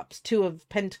 of Cups, 2 of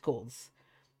Pentacles.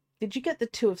 Did you get the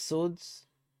 2 of Swords?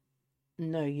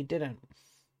 No, you didn't.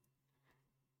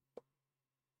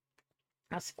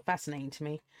 That's fascinating to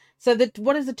me. So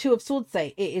what does the 2 of Swords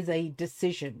say? It is a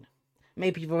decision.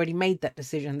 Maybe you've already made that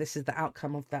decision. This is the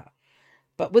outcome of that.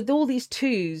 But with all these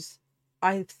 2s,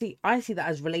 I see that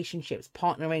as relationships,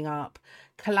 partnering up,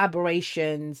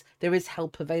 collaborations. There is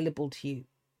help available to you.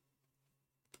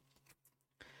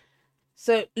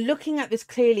 So looking at this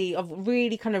clearly, of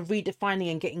really kind of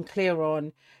redefining and getting clear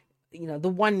on,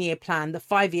 the 1-year plan, the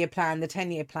 5-year plan, the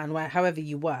 10-year plan, however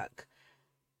you work.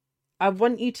 I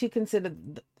want you to consider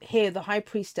here the High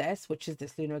Priestess, which is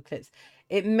this lunar eclipse.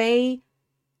 It may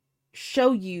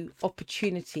show you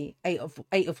opportunity. 8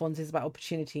 of Wands is about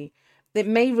opportunity. It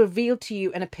may reveal to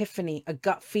you an epiphany, a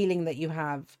gut feeling that you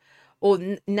have, or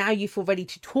now you feel ready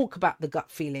to talk about the gut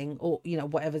feeling, or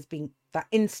whatever's being that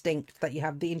instinct that you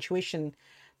have, the intuition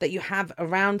that you have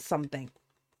around something.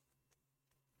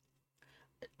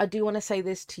 I do want to say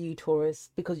this to you, Taurus,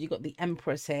 because you got the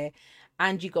Empress here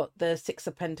and you got the 6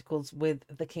 of Pentacles with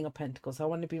the King of Pentacles. So I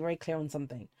want to be very clear on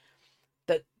something,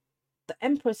 that the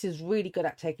Empress is really good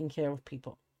at taking care of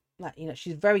people. Like, you know,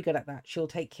 she's very good at that. She'll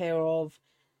take care of,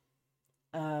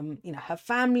 you know, her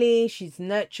family. She's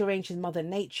nurturing. She's Mother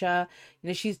Nature. You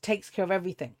know, she takes care of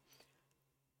everything.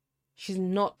 She's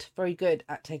not very good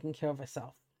at taking care of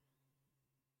herself.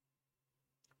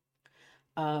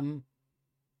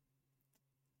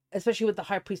 Especially with the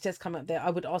High Priestess coming up there,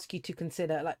 I would ask you to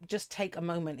consider, like, just take a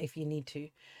moment if you need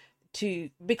to,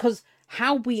 because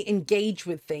how we engage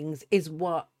with things is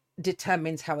what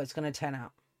determines how it's going to turn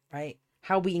out, right?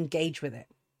 How we engage with it.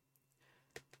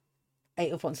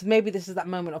 Eight of Wands. So maybe this is that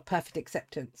moment of perfect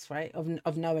acceptance, right?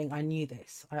 Of knowing I knew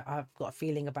this. I've got a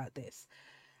feeling about this.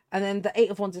 And then the Eight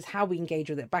of Wands is how we engage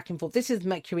with it, back and forth. This is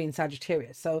Mercury in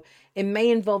Sagittarius. So it may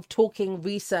involve talking,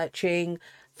 researching,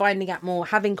 finding out more,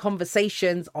 having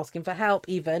conversations, asking for help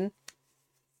even.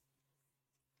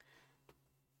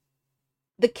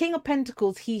 The King of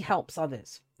Pentacles, he helps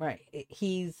others, right?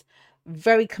 He's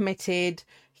very committed.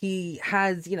 He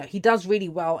has, you know, he does really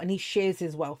well, and he shares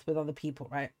his wealth with other people,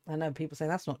 right? I know people say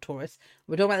that's not Taurus.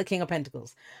 We're talking about the King of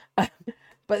Pentacles.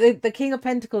 But the King of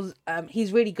Pentacles,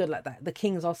 he's really good like that. The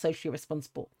kings are socially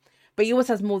responsible. But he always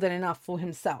has more than enough for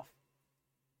himself.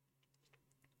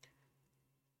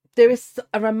 There is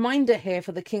a reminder here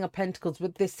for the King of Pentacles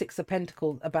with this Six of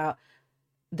Pentacles about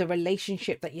the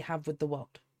relationship that you have with the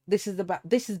world. This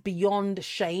is beyond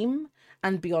shame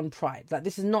and beyond pride. Like,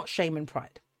 this is not shame and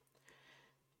pride.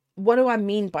 What do I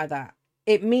mean by that?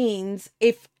 It means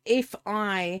if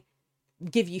I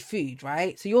give you food,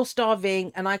 right? So you're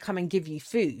starving and I come and give you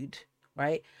food,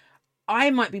 right?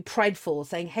 I might be prideful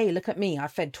saying, hey, look at me, I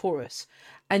fed Taurus.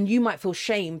 And you might feel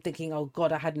shame thinking, oh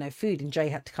God, I had no food and Jay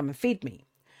had to come and feed me.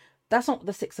 That's not what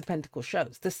the Six of Pentacles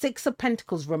shows. The Six of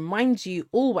Pentacles reminds you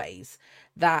always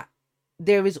that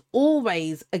there is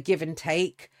always a give and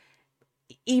take,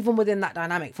 even within that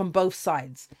dynamic from both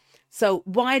sides. So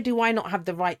why do I not have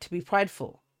the right to be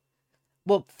prideful?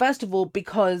 Well, first of all,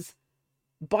 because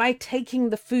by taking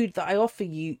the food that I offer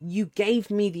you, you gave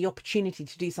me the opportunity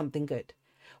to do something good.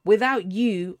 Without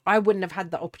you, I wouldn't have had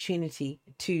the opportunity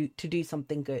to do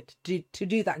something good, to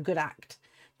do that good act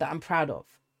that I'm proud of.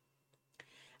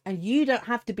 And you don't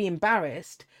have to be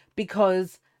embarrassed,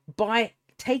 because by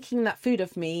taking that food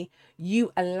off me,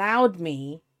 you allowed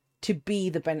me to be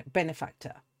the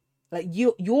benefactor. Like,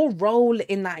 your role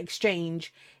in that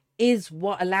exchange is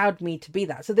what allowed me to be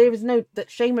that. So there is no, that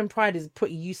shame and pride is a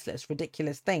pretty useless,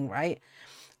 ridiculous thing, right?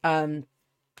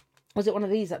 Was it one of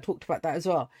these that talked about that as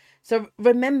well? So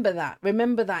remember that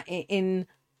in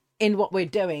what we're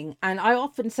doing. And I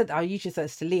often said, I usually say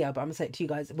this to Leo, but I'm gonna say it to you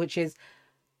guys, which is,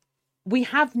 we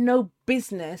have no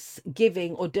business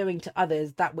giving or doing to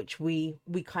others that which we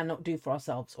cannot do for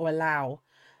ourselves or allow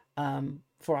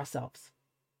for ourselves.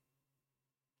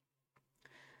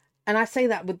 And I say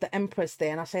that with the Empress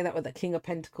there, and I say that with the King of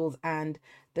Pentacles and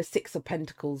the Six of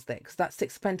Pentacles there, because that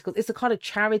Six of Pentacles, it's a card of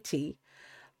charity,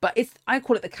 but I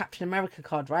call it the Captain America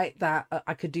card, right? That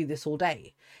I could do this all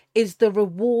day. Is the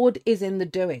reward is in the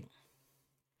doing.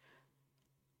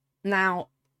 Now,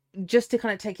 just to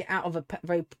kind of take it out of a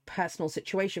very personal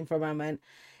situation for a moment,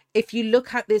 if you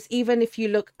look at this, even if you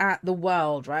look at the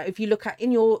world, right? If you look at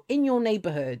in your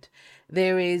neighborhood,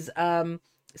 there is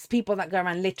people that go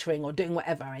around littering or doing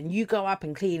whatever, and you go up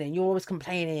and clean and you're always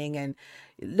complaining and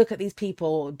look at these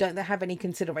people, don't they have any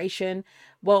consideration?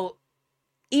 Well,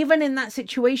 even in that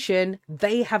situation,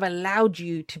 they have allowed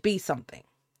you to be something.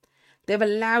 They've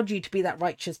allowed you to be that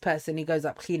righteous person who goes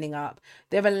up cleaning up.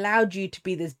 They've allowed you to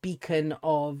be this beacon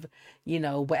of, you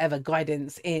know, whatever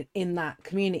guidance in that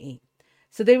community.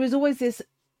 So there is always this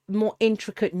more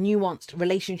intricate, nuanced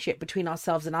relationship between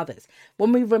ourselves and others.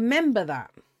 When we remember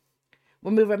that,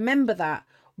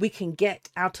 we can get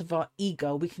out of our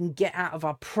ego, we can get out of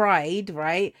our pride,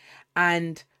 right?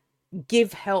 And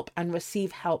give help and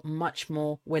receive help much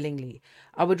more willingly.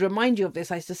 I would remind you of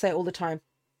this. I used to say it all the time.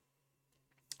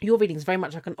 Your reading is very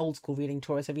much like an old school reading,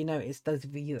 Taurus. Have you noticed? Those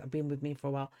of you that have been with me for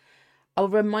a while. I'll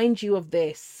remind you of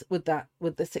this with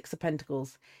the Six of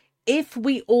Pentacles. If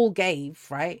we all gave,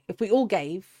 right? If we all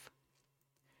gave,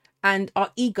 and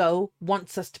our ego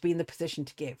wants us to be in the position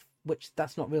to give, which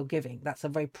that's not real giving. That's a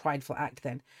very prideful act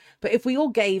then. But if we all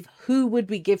gave, who would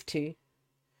we give to?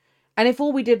 And if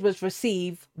all we did was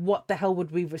receive, what the hell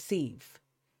would we receive?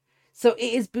 So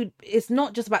it's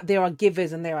not just about there are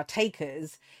givers and there are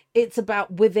takers. It's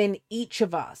about within each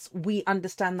of us, we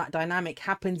understand that dynamic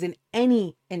happens in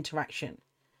any interaction.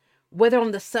 Whether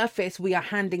on the surface we are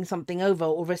handing something over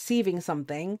or receiving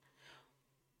something,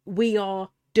 we are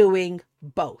doing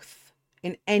both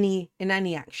in any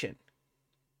action.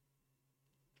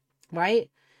 Right?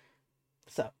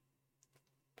 So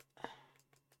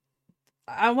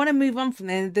I want to move on from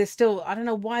there. There's still, I don't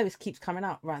know why this keeps coming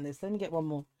up around this. Let me get one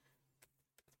more.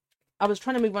 I was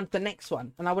trying to move on to the next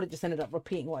one, and I would have just ended up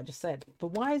repeating what I just said.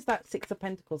 But why is that Six of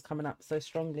Pentacles coming up so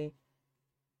strongly?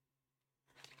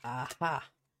 Aha.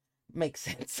 Makes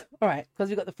sense. All right, because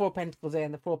we've got the Four of Pentacles there,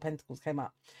 and the Four of Pentacles came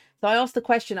up. So I asked the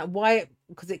question, why,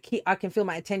 because I can feel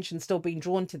my attention still being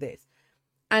drawn to this.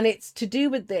 And it's to do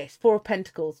with this, Four of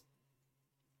Pentacles,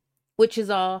 which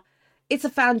is it's a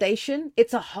foundation.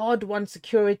 It's a hard-won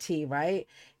security, right?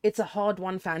 It's a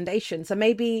hard-won foundation. So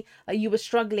maybe you were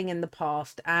struggling in the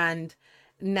past, and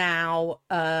now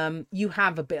you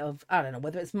have a bit of, I don't know,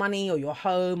 whether it's money or your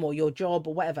home or your job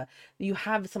or whatever. You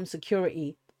have some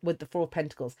security with the Four of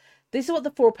Pentacles. This is what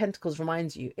the Four of Pentacles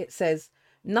reminds you. It says,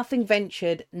 nothing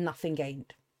ventured, nothing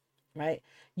gained, right?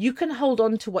 You can hold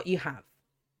on to what you have.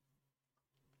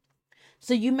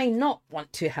 So you may not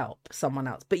want to help someone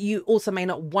else, but you also may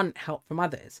not want help from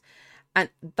others. And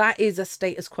that is a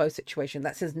status quo situation.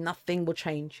 That says nothing will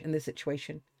change in this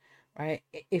situation, right?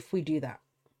 If we do that,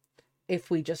 if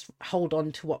we just hold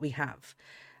on to what we have.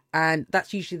 And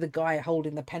that's usually the guy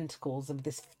holding the pentacles of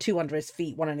this, two under his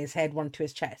feet, one on his head, one to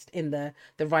his chest in the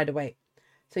Rider-Waite.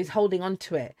 So he's holding on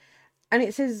to it. And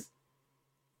it says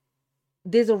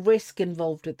there's a risk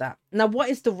involved with that. Now, what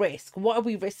is the risk? What are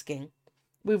we risking?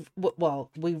 We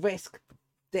risk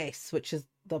this, which is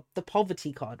the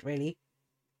poverty card, really.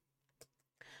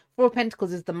 Four of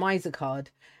Pentacles is the miser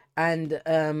card, and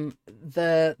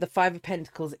the Five of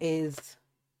Pentacles is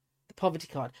the poverty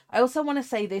card. I also want to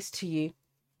say this to you,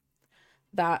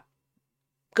 that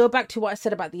go back to what I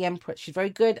said about the Empress. She's very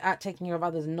good at taking care of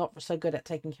others, not so good at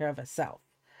taking care of herself,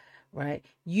 right?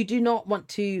 You do not want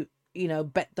to,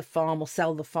 bet the farm or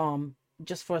sell the farm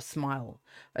just for a smile,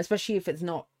 especially if it's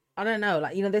not, I don't know,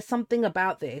 like, there's something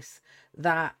about this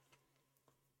that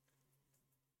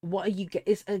what are you get?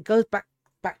 It goes back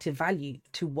to value,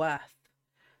 to worth.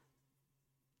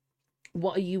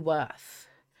 What are you worth?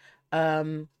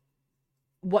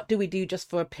 What do we do just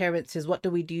for appearances? What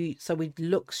do we do so we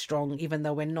look strong even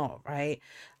though we're not, right?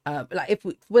 Like if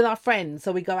with our friends,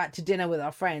 so we go out to dinner with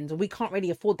our friends, and we can't really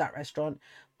afford that restaurant,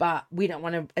 but we don't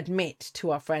want to admit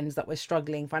to our friends that we're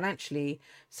struggling financially,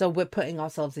 so we're putting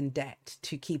ourselves in debt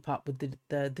to keep up with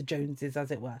the Joneses,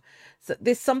 as it were. So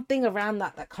there's something around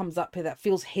that comes up here that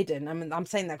feels hidden. I mean, I'm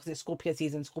saying that because it's Scorpio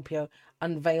season. Scorpio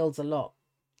unveils a lot.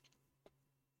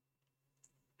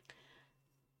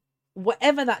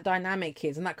 Whatever that dynamic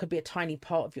is, and that could be a tiny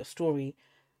part of your story,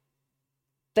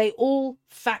 they all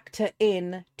factor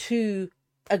in to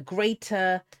a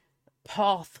greater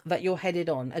path that you're headed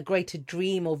on, a greater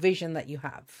dream or vision that you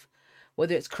have,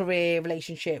 whether it's career,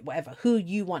 relationship, whatever, who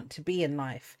you want to be in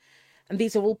life. And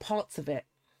these are all parts of it.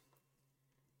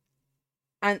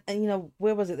 And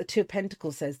where was it? The Two of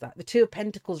Pentacles says that. The Two of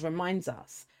Pentacles reminds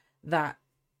us that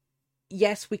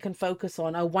yes, we can focus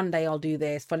on, one day I'll do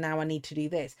this, for now I need to do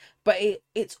this. But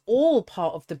it's all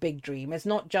part of the big dream. It's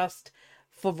not just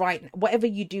for whatever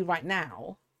you do right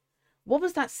now. What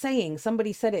was that saying?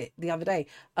 Somebody said it the other day.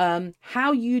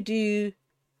 How you do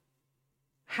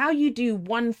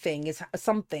one thing is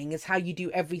how you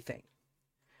do everything.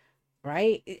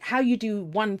 Right? How you do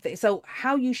one thing. So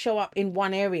how you show up in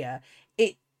one area,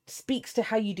 it speaks to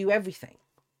how you do everything.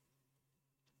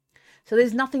 So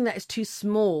there's nothing that is too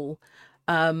small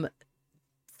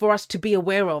for us to be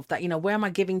aware of, that, where am I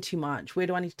giving too much? Where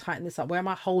do I need to tighten this up? Where am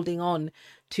I holding on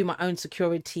to my own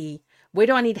security? Where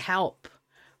do I need help?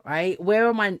 Right? Where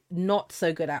am I not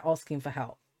so good at asking for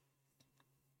help?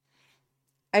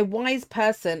 A wise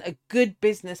person, a good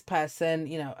business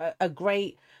person, a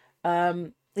great, a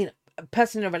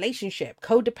person in a relationship,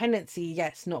 codependency,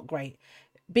 yes, not great.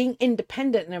 Being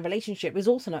independent in a relationship is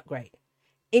also not great.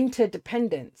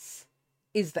 Interdependence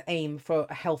is the aim for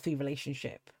a healthy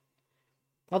relationship.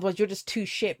 Otherwise, you're just two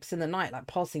ships in the night, like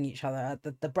passing each other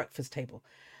at the breakfast table.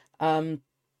 So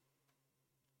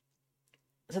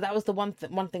that was the one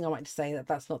thing I wanted to say,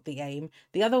 that's not the aim.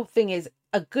 The other thing is,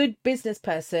 a good business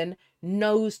person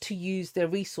knows to use their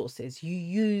resources. You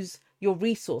use your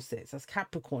resources, as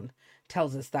Capricorn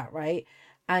tells us that, right?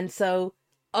 And so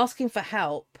asking for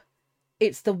help,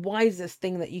 it's the wisest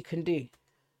thing that you can do.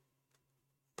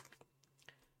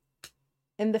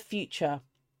 In the future,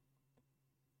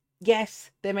 yes,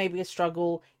 there may be a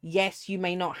struggle. Yes, you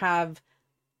may not have,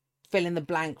 fill in the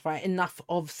blank, right, enough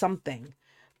of something.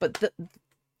 But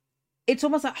it's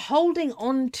almost like holding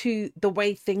on to the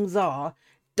way things are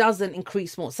doesn't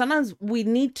increase more. Sometimes we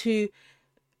need to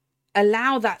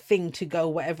allow that thing to go,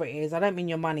 whatever it is. I don't mean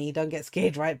your money, don't get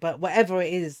scared, right? But whatever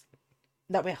it is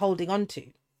that we're holding on to.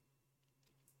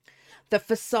 The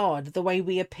facade, the way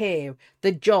we appear,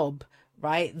 the job,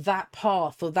 right? That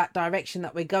path or that direction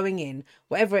that we're going in,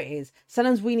 whatever it is,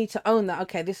 sometimes we need to own that,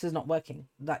 okay, this is not working,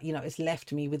 that, you know, it's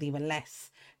left me with even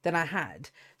less than I had,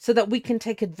 so that we can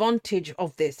take advantage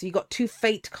of this. So you got two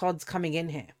fate cards coming in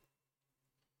here.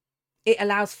 It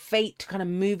allows fate to kind of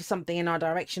move something in our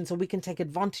direction so we can take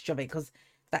advantage of it, because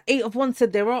that Eight of Wands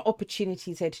said there are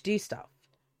opportunities here to do stuff,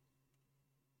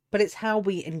 but it's how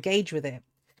we engage with it.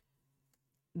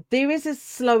 There is a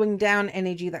slowing down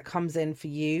energy that comes in for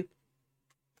you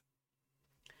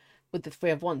with the Three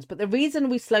of Wands, but the reason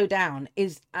we slow down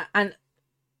is, and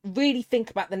really think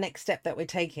about the next step that we're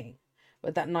taking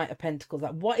with that Knight of Pentacles.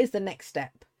 Like, what is the next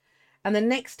step? And the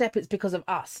next step is because of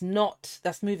us, not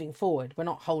that's moving forward. We're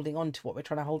not holding on to what we're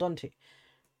trying to hold on to.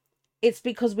 It's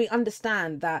because we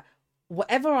understand that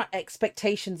whatever our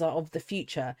expectations are of the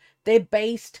future, they're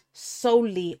based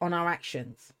solely on our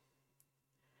actions.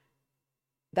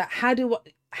 That how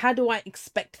do I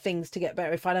expect things to get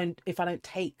better if I don't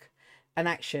take an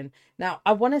action? Now,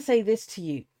 I want to say this to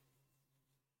you.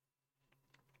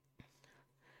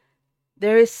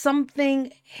 There is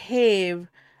something here.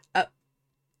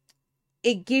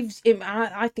 It gives him,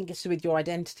 I think it's with your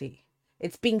identity.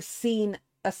 It's being seen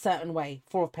a certain way.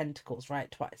 Four of Pentacles, right?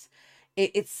 Twice.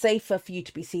 It's safer for you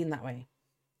to be seen that way.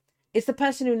 It's the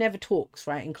person who never talks,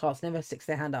 right, in class, never sticks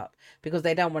their hand up because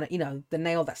they don't want to, you know, the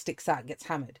nail that sticks out gets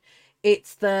hammered.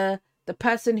 It's the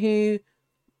person who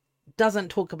doesn't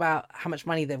talk about how much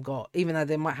money they've got, even though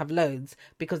they might have loads,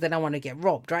 because they don't want to get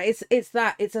robbed, right? It's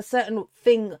a certain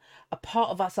thing, a part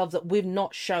of ourselves that we've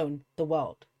not shown the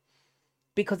world,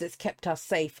 because it's kept us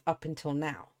safe up until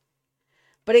now.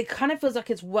 But it kind of feels like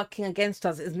it's working against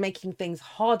us. It's making things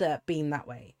harder being that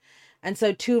way. And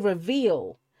so to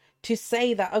reveal, to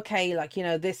say that, okay, like, you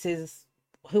know, this is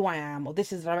who I am, or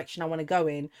this is the direction I want to go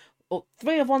in, or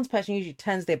Three of Wands person usually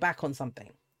turns their back on something.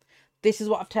 This is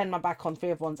what I've turned my back on. Three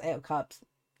of Wands, Eight of Cups.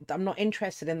 I'm not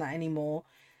interested in that anymore.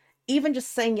 Even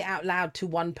just saying it out loud to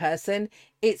one person,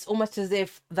 it's almost as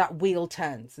if that wheel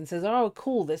turns and says, oh,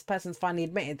 cool, this person's finally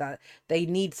admitted that they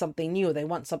need something new, or they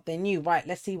want something new. Right,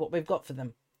 let's see what we've got for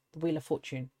them. The Wheel of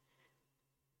Fortune.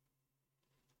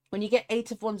 When you get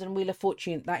Eight of Wands and Wheel of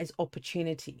Fortune, that is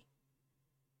opportunity.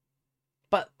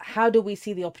 But how do we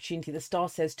see the opportunity? The star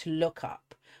says to look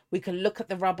up. We can look at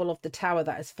the rubble of the tower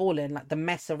that has fallen, like the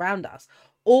mess around us,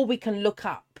 or we can look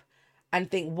up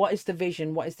and think, what is the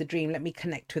vision? What is the dream? Let me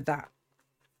connect with that.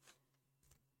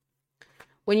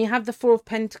 When you have the Four of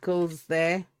Pentacles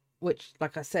there, which,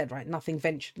 like I said, right, nothing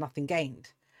ventured, nothing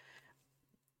gained.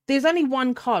 There's only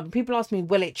one card. People ask me,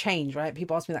 will it change, right?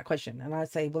 People ask me that question. And I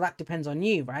say, well, that depends on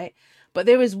you, right? But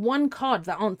there is one card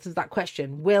that answers that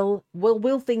question. Will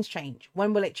things change?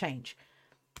 When will it change?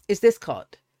 Is this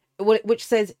card, which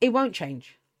says it won't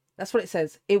change. That's what it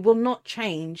says. It will not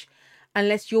change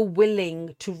unless you're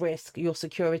willing to risk your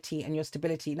security and your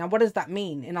stability. Now, what does that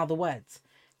mean? In other words,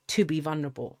 to be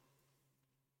vulnerable.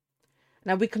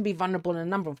 Now, we can be vulnerable in a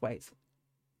number of ways.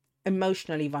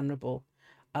 Emotionally vulnerable.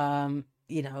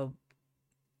 You know,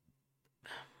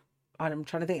 I'm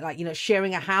trying to think, like, you know,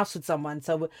 sharing a house with someone.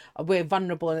 So we're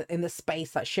vulnerable in the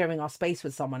space, like sharing our space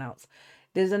with someone else.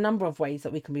 There's a number of ways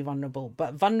that we can be vulnerable,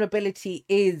 but vulnerability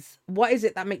is, what is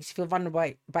it that makes you feel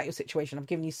vulnerable about your situation? I've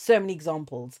given you so many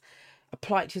examples.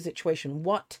 Apply it to your situation.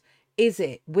 What is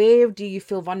it? Where do you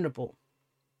feel vulnerable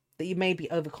that you may be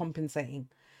overcompensating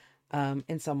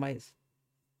in some ways?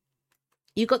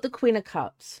 You got the Queen of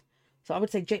Cups. So I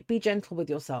would say be gentle with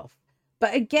yourself.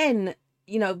 But again,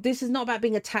 you know, this is not about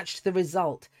being attached to the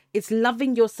result. It's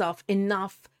loving yourself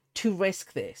enough to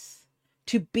risk this,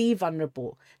 to be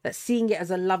vulnerable, that seeing it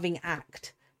as a loving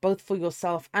act, both for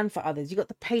yourself and for others. You got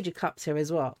the Page of Cups here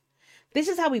as well. This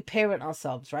is how we parent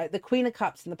ourselves, right? The Queen of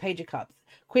Cups and the Page of Cups.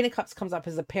 Queen of Cups comes up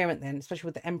as a parent then, especially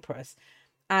with the Empress.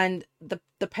 And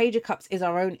the Page of Cups is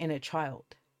our own inner child.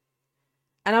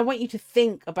 And I want you to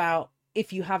think about,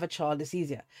 if you have a child, it's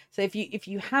easier. So if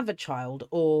you have a child,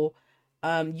 or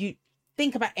you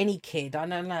think about any kid, I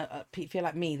know if you're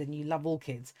like me, then you love all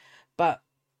kids, but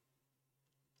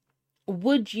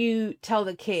would you tell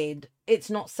the kid it's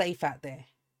not safe out there?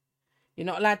 You're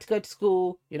not allowed to go to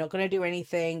school. You're not going to do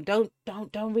anything. Don't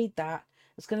read that.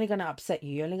 It's only going to upset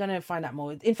you. You're only going to find out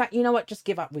more. In fact, you know what? Just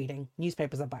give up reading.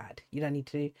 Newspapers are bad. You don't need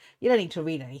to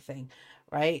read anything,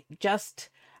 right?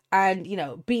 And, you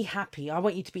know, be happy. I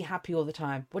want you to be happy all the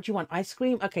time. What do you want? Ice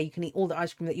cream? Okay, you can eat all the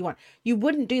ice cream that you want. You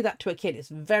wouldn't do that to a kid. It's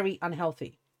very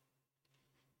unhealthy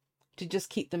to just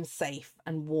keep them safe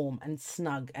and warm and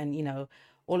snug and, you know,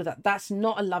 all of that. That's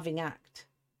not a loving act.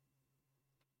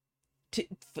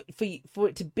 For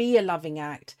it to be a loving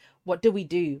act, what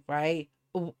do, right?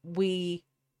 We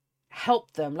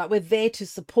help them. Like, we're there to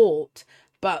support,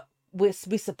 but we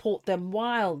support them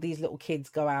while these little kids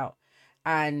go out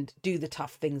and do the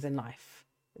tough things in life.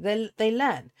 They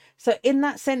learn. So in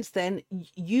that sense, then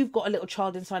you've got a little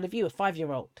child inside of you, a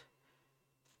 5-year-old.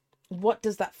 What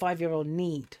does that 5-year-old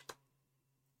need?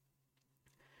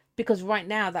 Because right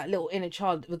now, that little inner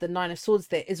child with the 9 of Swords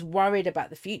there is worried about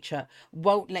the future,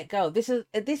 won't let go. This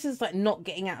is like not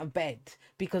getting out of bed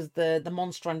because the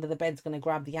monster under the bed's going to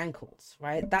grab the ankles,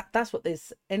 right? That's what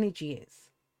this energy is.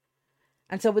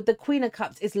 And so with the Queen of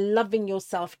Cups, it's loving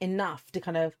yourself enough to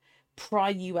kind of pry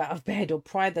you out of bed, or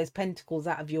pry those pentacles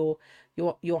out of your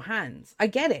hands. I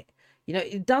get it. You know,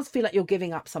 it does feel like you're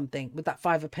giving up something with that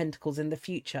 5 of Pentacles in the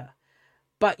future.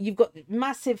 But you've got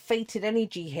massive fated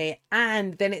energy here.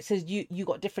 And then it says you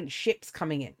got different ships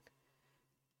coming in.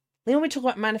 Then when we talk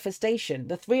about manifestation,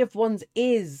 the 3 of Wands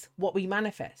is what we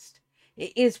manifest.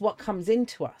 It is what comes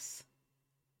into us.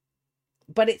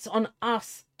 But it's on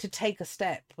us to take a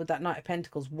step with that Knight of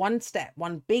Pentacles. One step,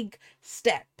 one big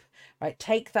step, right?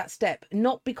 Take that step,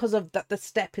 not because of that the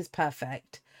step is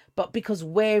perfect, but because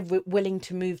we're willing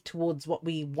to move towards what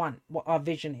we want, what our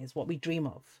vision is, what we dream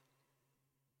of.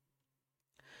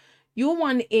 Your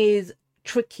one is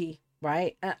tricky,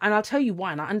 right? And I'll tell you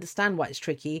why, and I understand why it's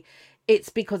tricky. It's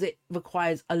because it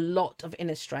requires a lot of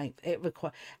inner strength.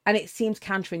 And it seems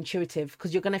counterintuitive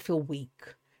because you're going to feel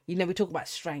weak. You know, we talk about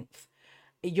strength.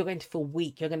 You're going to feel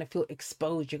weak. You're going to feel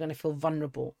exposed. You're going to feel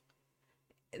vulnerable.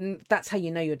 And that's how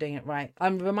you know you're doing it right. I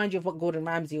remind you of what Gordon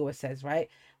Ramsay always says, right?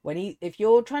 If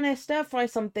you're trying to stir fry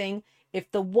something,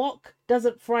 if the wok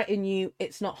doesn't frighten you,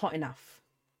 it's not hot enough.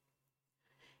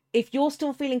 If you're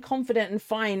still feeling confident and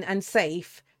fine and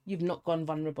safe, you've not gone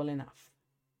vulnerable enough.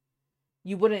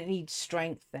 You wouldn't need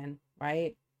strength then,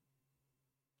 right?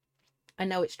 I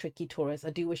know it's tricky, Taurus. I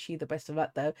do wish you the best of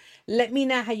luck, though. Let me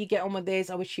know how you get on with this.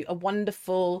 I wish you a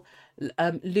wonderful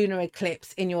lunar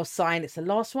eclipse in your sign. It's the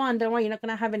last one. Don't worry, you're not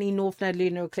going to have any North Node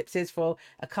lunar eclipses for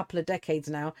a couple of decades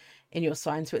now in your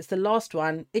sign. So it's the last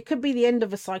one. It could be the end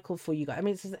of a cycle for you guys. I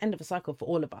mean, it's the end of a cycle for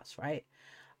all of us, right?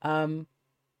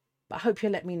 But I hope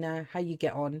you'll let me know how you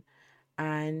get on.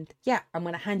 And yeah, I'm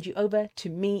going to hand you over to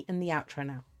me and the outro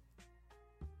now.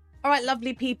 All right,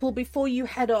 lovely people, before you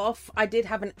head off, I did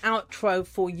have an outro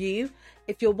for you.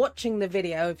 If you're watching the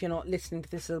video, if you're not listening to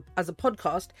this as a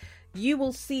podcast, you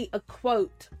will see a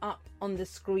quote up on the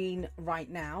screen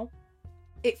right now.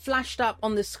 It flashed up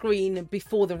on the screen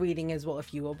before the reading as well.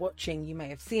 If you were watching, you may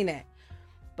have seen it.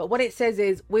 But what it says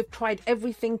is, we've tried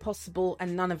everything possible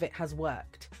and none of it has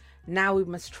worked. Now we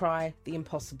must try the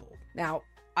impossible. Now,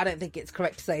 I don't think it's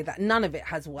correct to say that none of it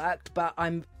has worked, but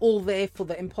I'm all there for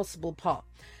the impossible part.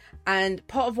 And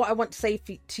part of what I want to say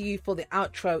to you for the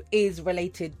outro is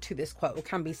related to this quote, or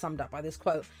can be summed up by this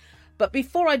quote. But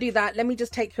before I do that, let me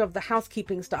just take care of the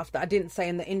housekeeping stuff that I didn't say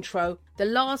in the intro. The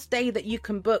last day that you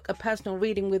can book a personal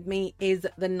reading with me is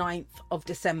the 9th of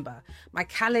December. My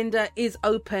calendar is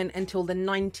open until the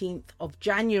 19th of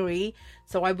January.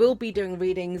 So I will be doing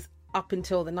readings up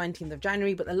until the 19th of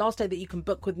January, but the last day that you can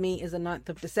book with me is the 9th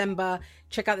of December.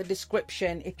 Check out the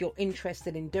description if you're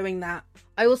interested in doing that.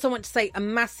 I also want to say a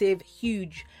massive,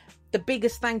 huge, the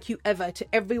biggest thank you ever to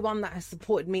everyone that has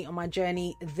supported me on my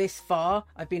journey this far.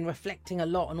 I've been reflecting a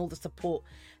lot on all the support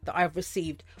that I've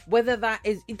received, whether that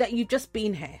is that you've just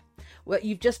been here, where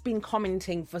you've just been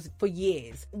commenting for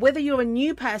years, whether you're a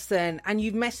new person and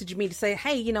you've messaged me to say,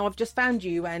 hey, you know, I've just found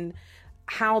you, and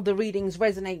how the readings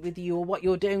resonate with you or what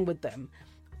you're doing with them.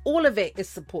 All of it is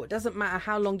support. It doesn't matter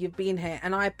how long you've been here,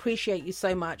 and I appreciate you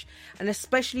so much. And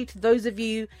especially to those of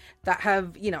you that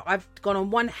have, you know, I've gone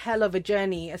on one hell of a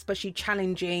journey, especially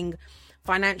challenging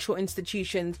financial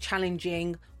institutions,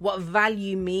 challenging what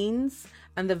value means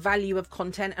and the value of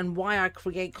content and why I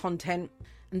create content.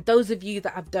 And those of you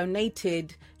that have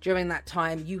donated during that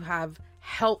time, you have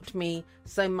helped me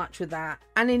so much with that,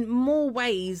 and in more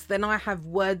ways than I have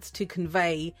words to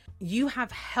convey. You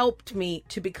have helped me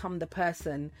to become the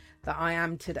person that I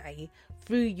am today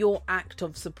through your act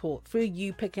of support, through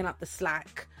you picking up the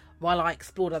slack while I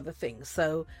explored other things.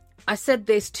 So I said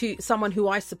this to someone who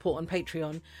I support on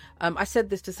Patreon. I said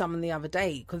this to someone the other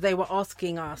day because they were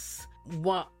asking us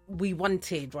what we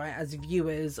wanted, right, as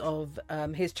viewers of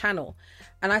his channel.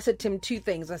 And I said to him 2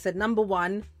 things. I said, number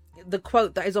one, the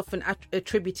quote that is often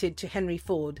attributed to Henry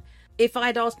Ford: if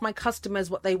I'd asked my customers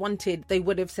what they wanted, they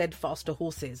would have said faster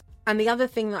horses. And the other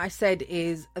thing that I said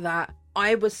is that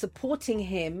I was supporting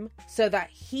him so that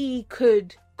he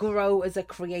could grow as a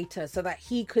creator, so that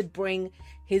he could bring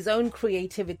his own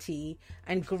creativity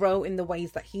and grow in the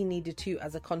ways that he needed to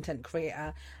as a content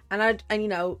creator. And you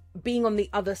know, being on the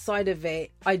other side of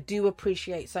it, I do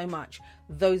appreciate so much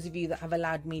those of you that have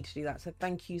allowed me to do that. So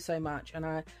thank you so much. And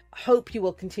I hope you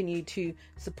will continue to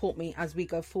support me as we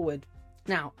go forward.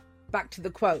 Now, back to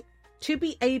the quote. To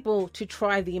be able to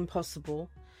try the impossible,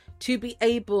 to be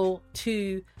able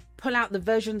to pull out the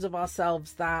versions of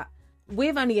ourselves that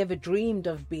we've only ever dreamed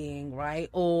of being, right?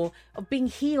 Or of being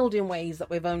healed in ways that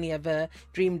we've only ever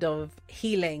dreamed of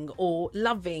healing, or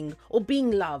loving, or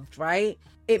being loved, right?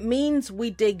 It means we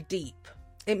dig deep.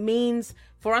 It means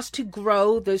for us to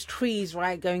grow those trees,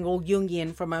 right? Going all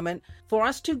Jungian for a moment. For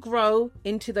us to grow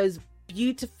into those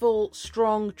beautiful,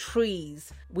 strong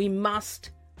trees, we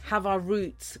must have our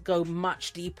roots go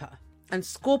much deeper. And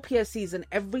Scorpio season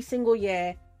every single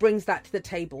year brings that to the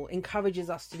table, encourages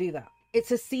us to do that.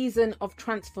 It's a season of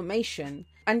transformation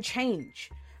and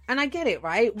change. And I get it,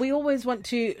 right? We always want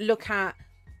to look at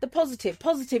the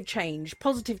positive change,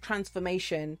 positive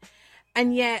transformation.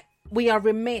 And yet we are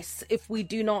remiss if we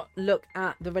do not look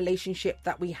at the relationship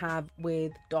that we have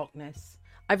with darkness.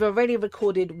 I've already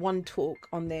recorded one talk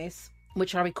on this,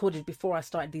 which I recorded before I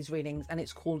started these readings, and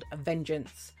it's called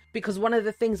Vengeance. Because one of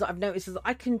the things that I've noticed is that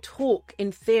I can talk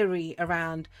in theory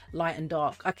around light and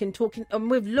dark. I can talk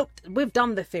and we've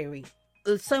done the theory.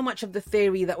 There's so much of the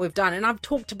theory that we've done, and I've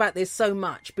talked about this so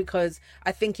much because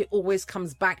I think it always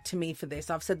comes back to me for this.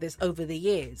 I've said this over the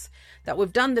years, that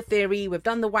we've done the theory, we've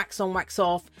done the wax on, wax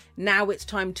off. Now it's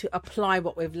time to apply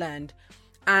what we've learned.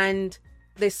 And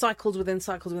there's cycles within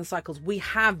cycles within cycles. We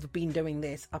have been doing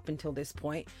this up until this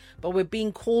point, but we're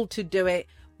being called to do it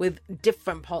with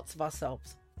different parts of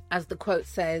ourselves. As the quote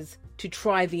says, to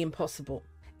try the impossible.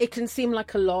 It can seem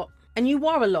like a lot, and you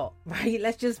are a lot, right?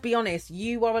 Let's just be honest.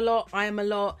 You are a lot. I am a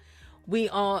lot. We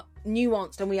are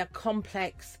nuanced and we are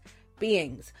complex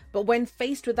beings. But when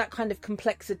faced with that kind of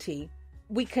complexity,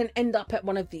 we can end up at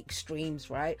one of the extremes,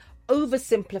 right?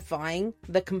 Oversimplifying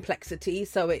the complexity.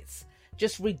 So it's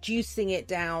just reducing it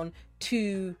down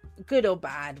to good or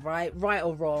bad, right? Right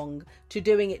or wrong, to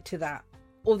doing it to that.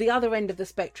 Or the other end of the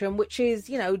spectrum, which is,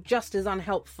 you know, just as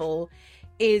unhelpful,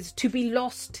 is to be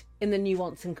lost in the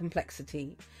nuance and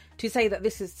complexity. To say that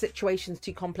this situation's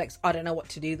too complex, I don't know what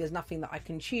to do, there's nothing that I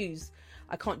can choose,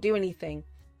 I can't do anything.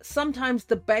 Sometimes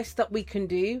the best that we can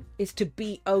do is to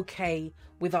be okay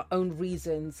with our own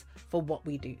reasons for what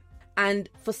we do. And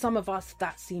for some of us,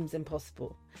 that seems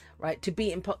impossible, right?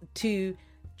 To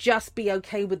just be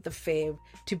okay with the fear,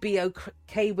 to be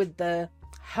okay with the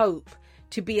hope,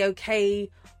 to be okay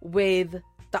with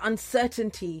the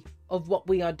uncertainty of what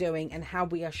we are doing and how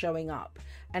we are showing up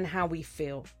and how we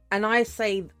feel. And I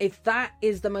say, if that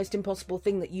is the most impossible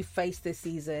thing that you face this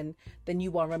season, then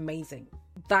you are amazing.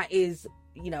 That is,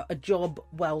 you know, a job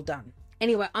well done.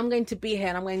 Anyway, I'm going to be here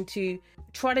and I'm going to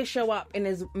try to show up in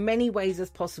as many ways as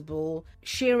possible,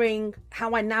 sharing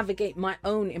how I navigate my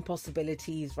own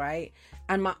impossibilities, right?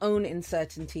 And my own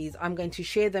uncertainties. I'm going to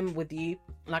share them with you.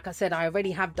 Like I said, I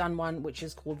already have done one, which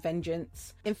is called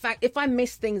Vengeance. In fact, if I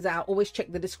miss things out, always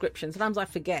check the description. Sometimes I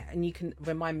forget, and you can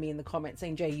remind me in the comments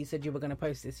saying, Jay, you said you were going to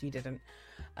post this. You didn't.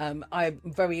 I'm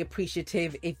very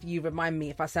appreciative if you remind me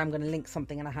if I say I'm going to link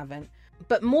something and I haven't.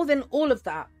 But more than all of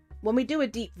that, when we do a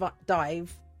deep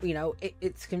dive, you know,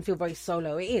 it can feel very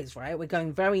solo. It is, right? We're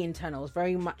going very internal. It's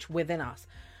very much within us.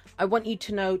 I want you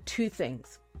to know two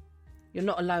things. You're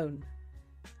not alone.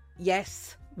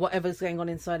 Yes, whatever's going on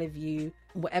inside of you,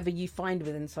 whatever you find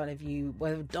within inside of you,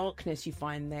 whatever darkness you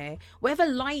find there, whatever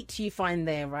light you find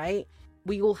there, right?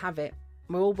 We all have it.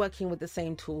 We're all working with the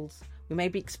same tools. We may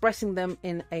be expressing them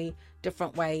in a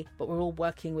different way, but we're all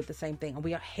working with the same thing, and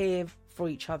we are here for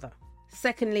each other.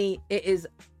 Secondly, it is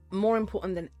more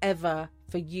important than ever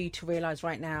for you to realize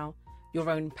right now your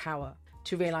own power,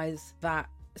 to realize that,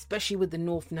 especially with the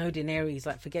North Node in Aries,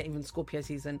 like forget even Scorpio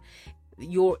season,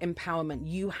 your empowerment,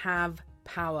 you have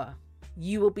power.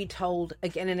 You will be told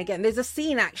again and again. There's a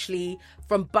scene actually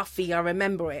from Buffy, I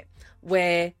remember it,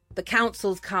 where the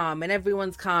councils come and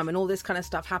everyone's come and all this kind of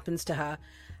stuff happens to her.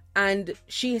 And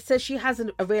she says she has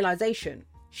a realization.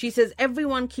 She says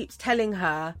everyone keeps telling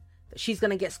her that she's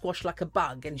going to get squashed like a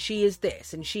bug, and she is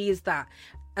this and she is that,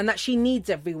 and that she needs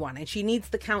everyone, and she needs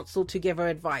the council to give her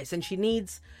advice, and she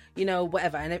needs, you know,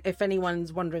 whatever. And if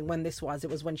anyone's wondering when this was, it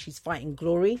was when she's fighting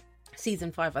Glory,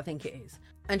 season 5, I think it is.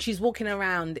 And she's walking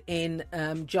around in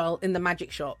the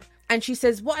magic shop, and she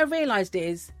says, what I realized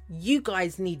is you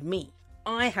guys need me.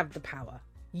 I have the power.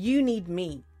 You need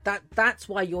me. That's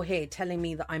why you're here telling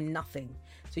me that I'm nothing.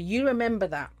 So you remember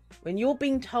that. When you're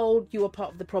being told you are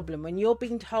part of the problem, when you're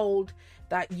being told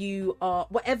that you are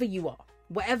whatever you are,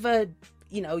 whatever,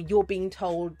 you know, you're being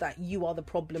told that you are the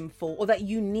problem for, or that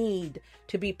you need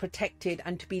to be protected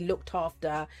and to be looked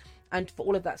after and for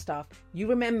all of that stuff, you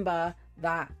remember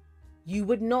that you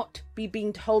would not be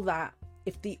being told that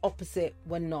if the opposite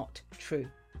were not true.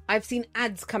 I've seen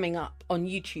ads coming up on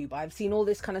YouTube. I've seen all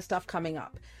this kind of stuff coming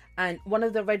up. And one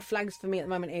of the red flags for me at the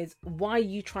moment is, why are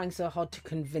you trying so hard to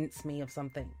convince me of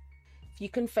something? If you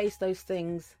can face those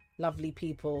things, lovely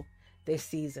people, this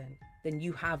season, then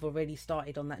you have already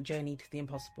started on that journey to the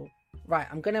impossible. Right,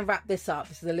 I'm going to wrap this up.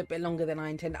 This is a little bit longer than I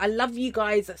intended. I love you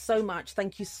guys so much.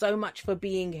 Thank you so much for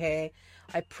being here.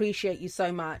 I appreciate you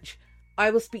so much.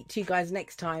 I will speak to you guys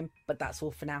next time, but that's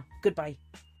all for now. Goodbye.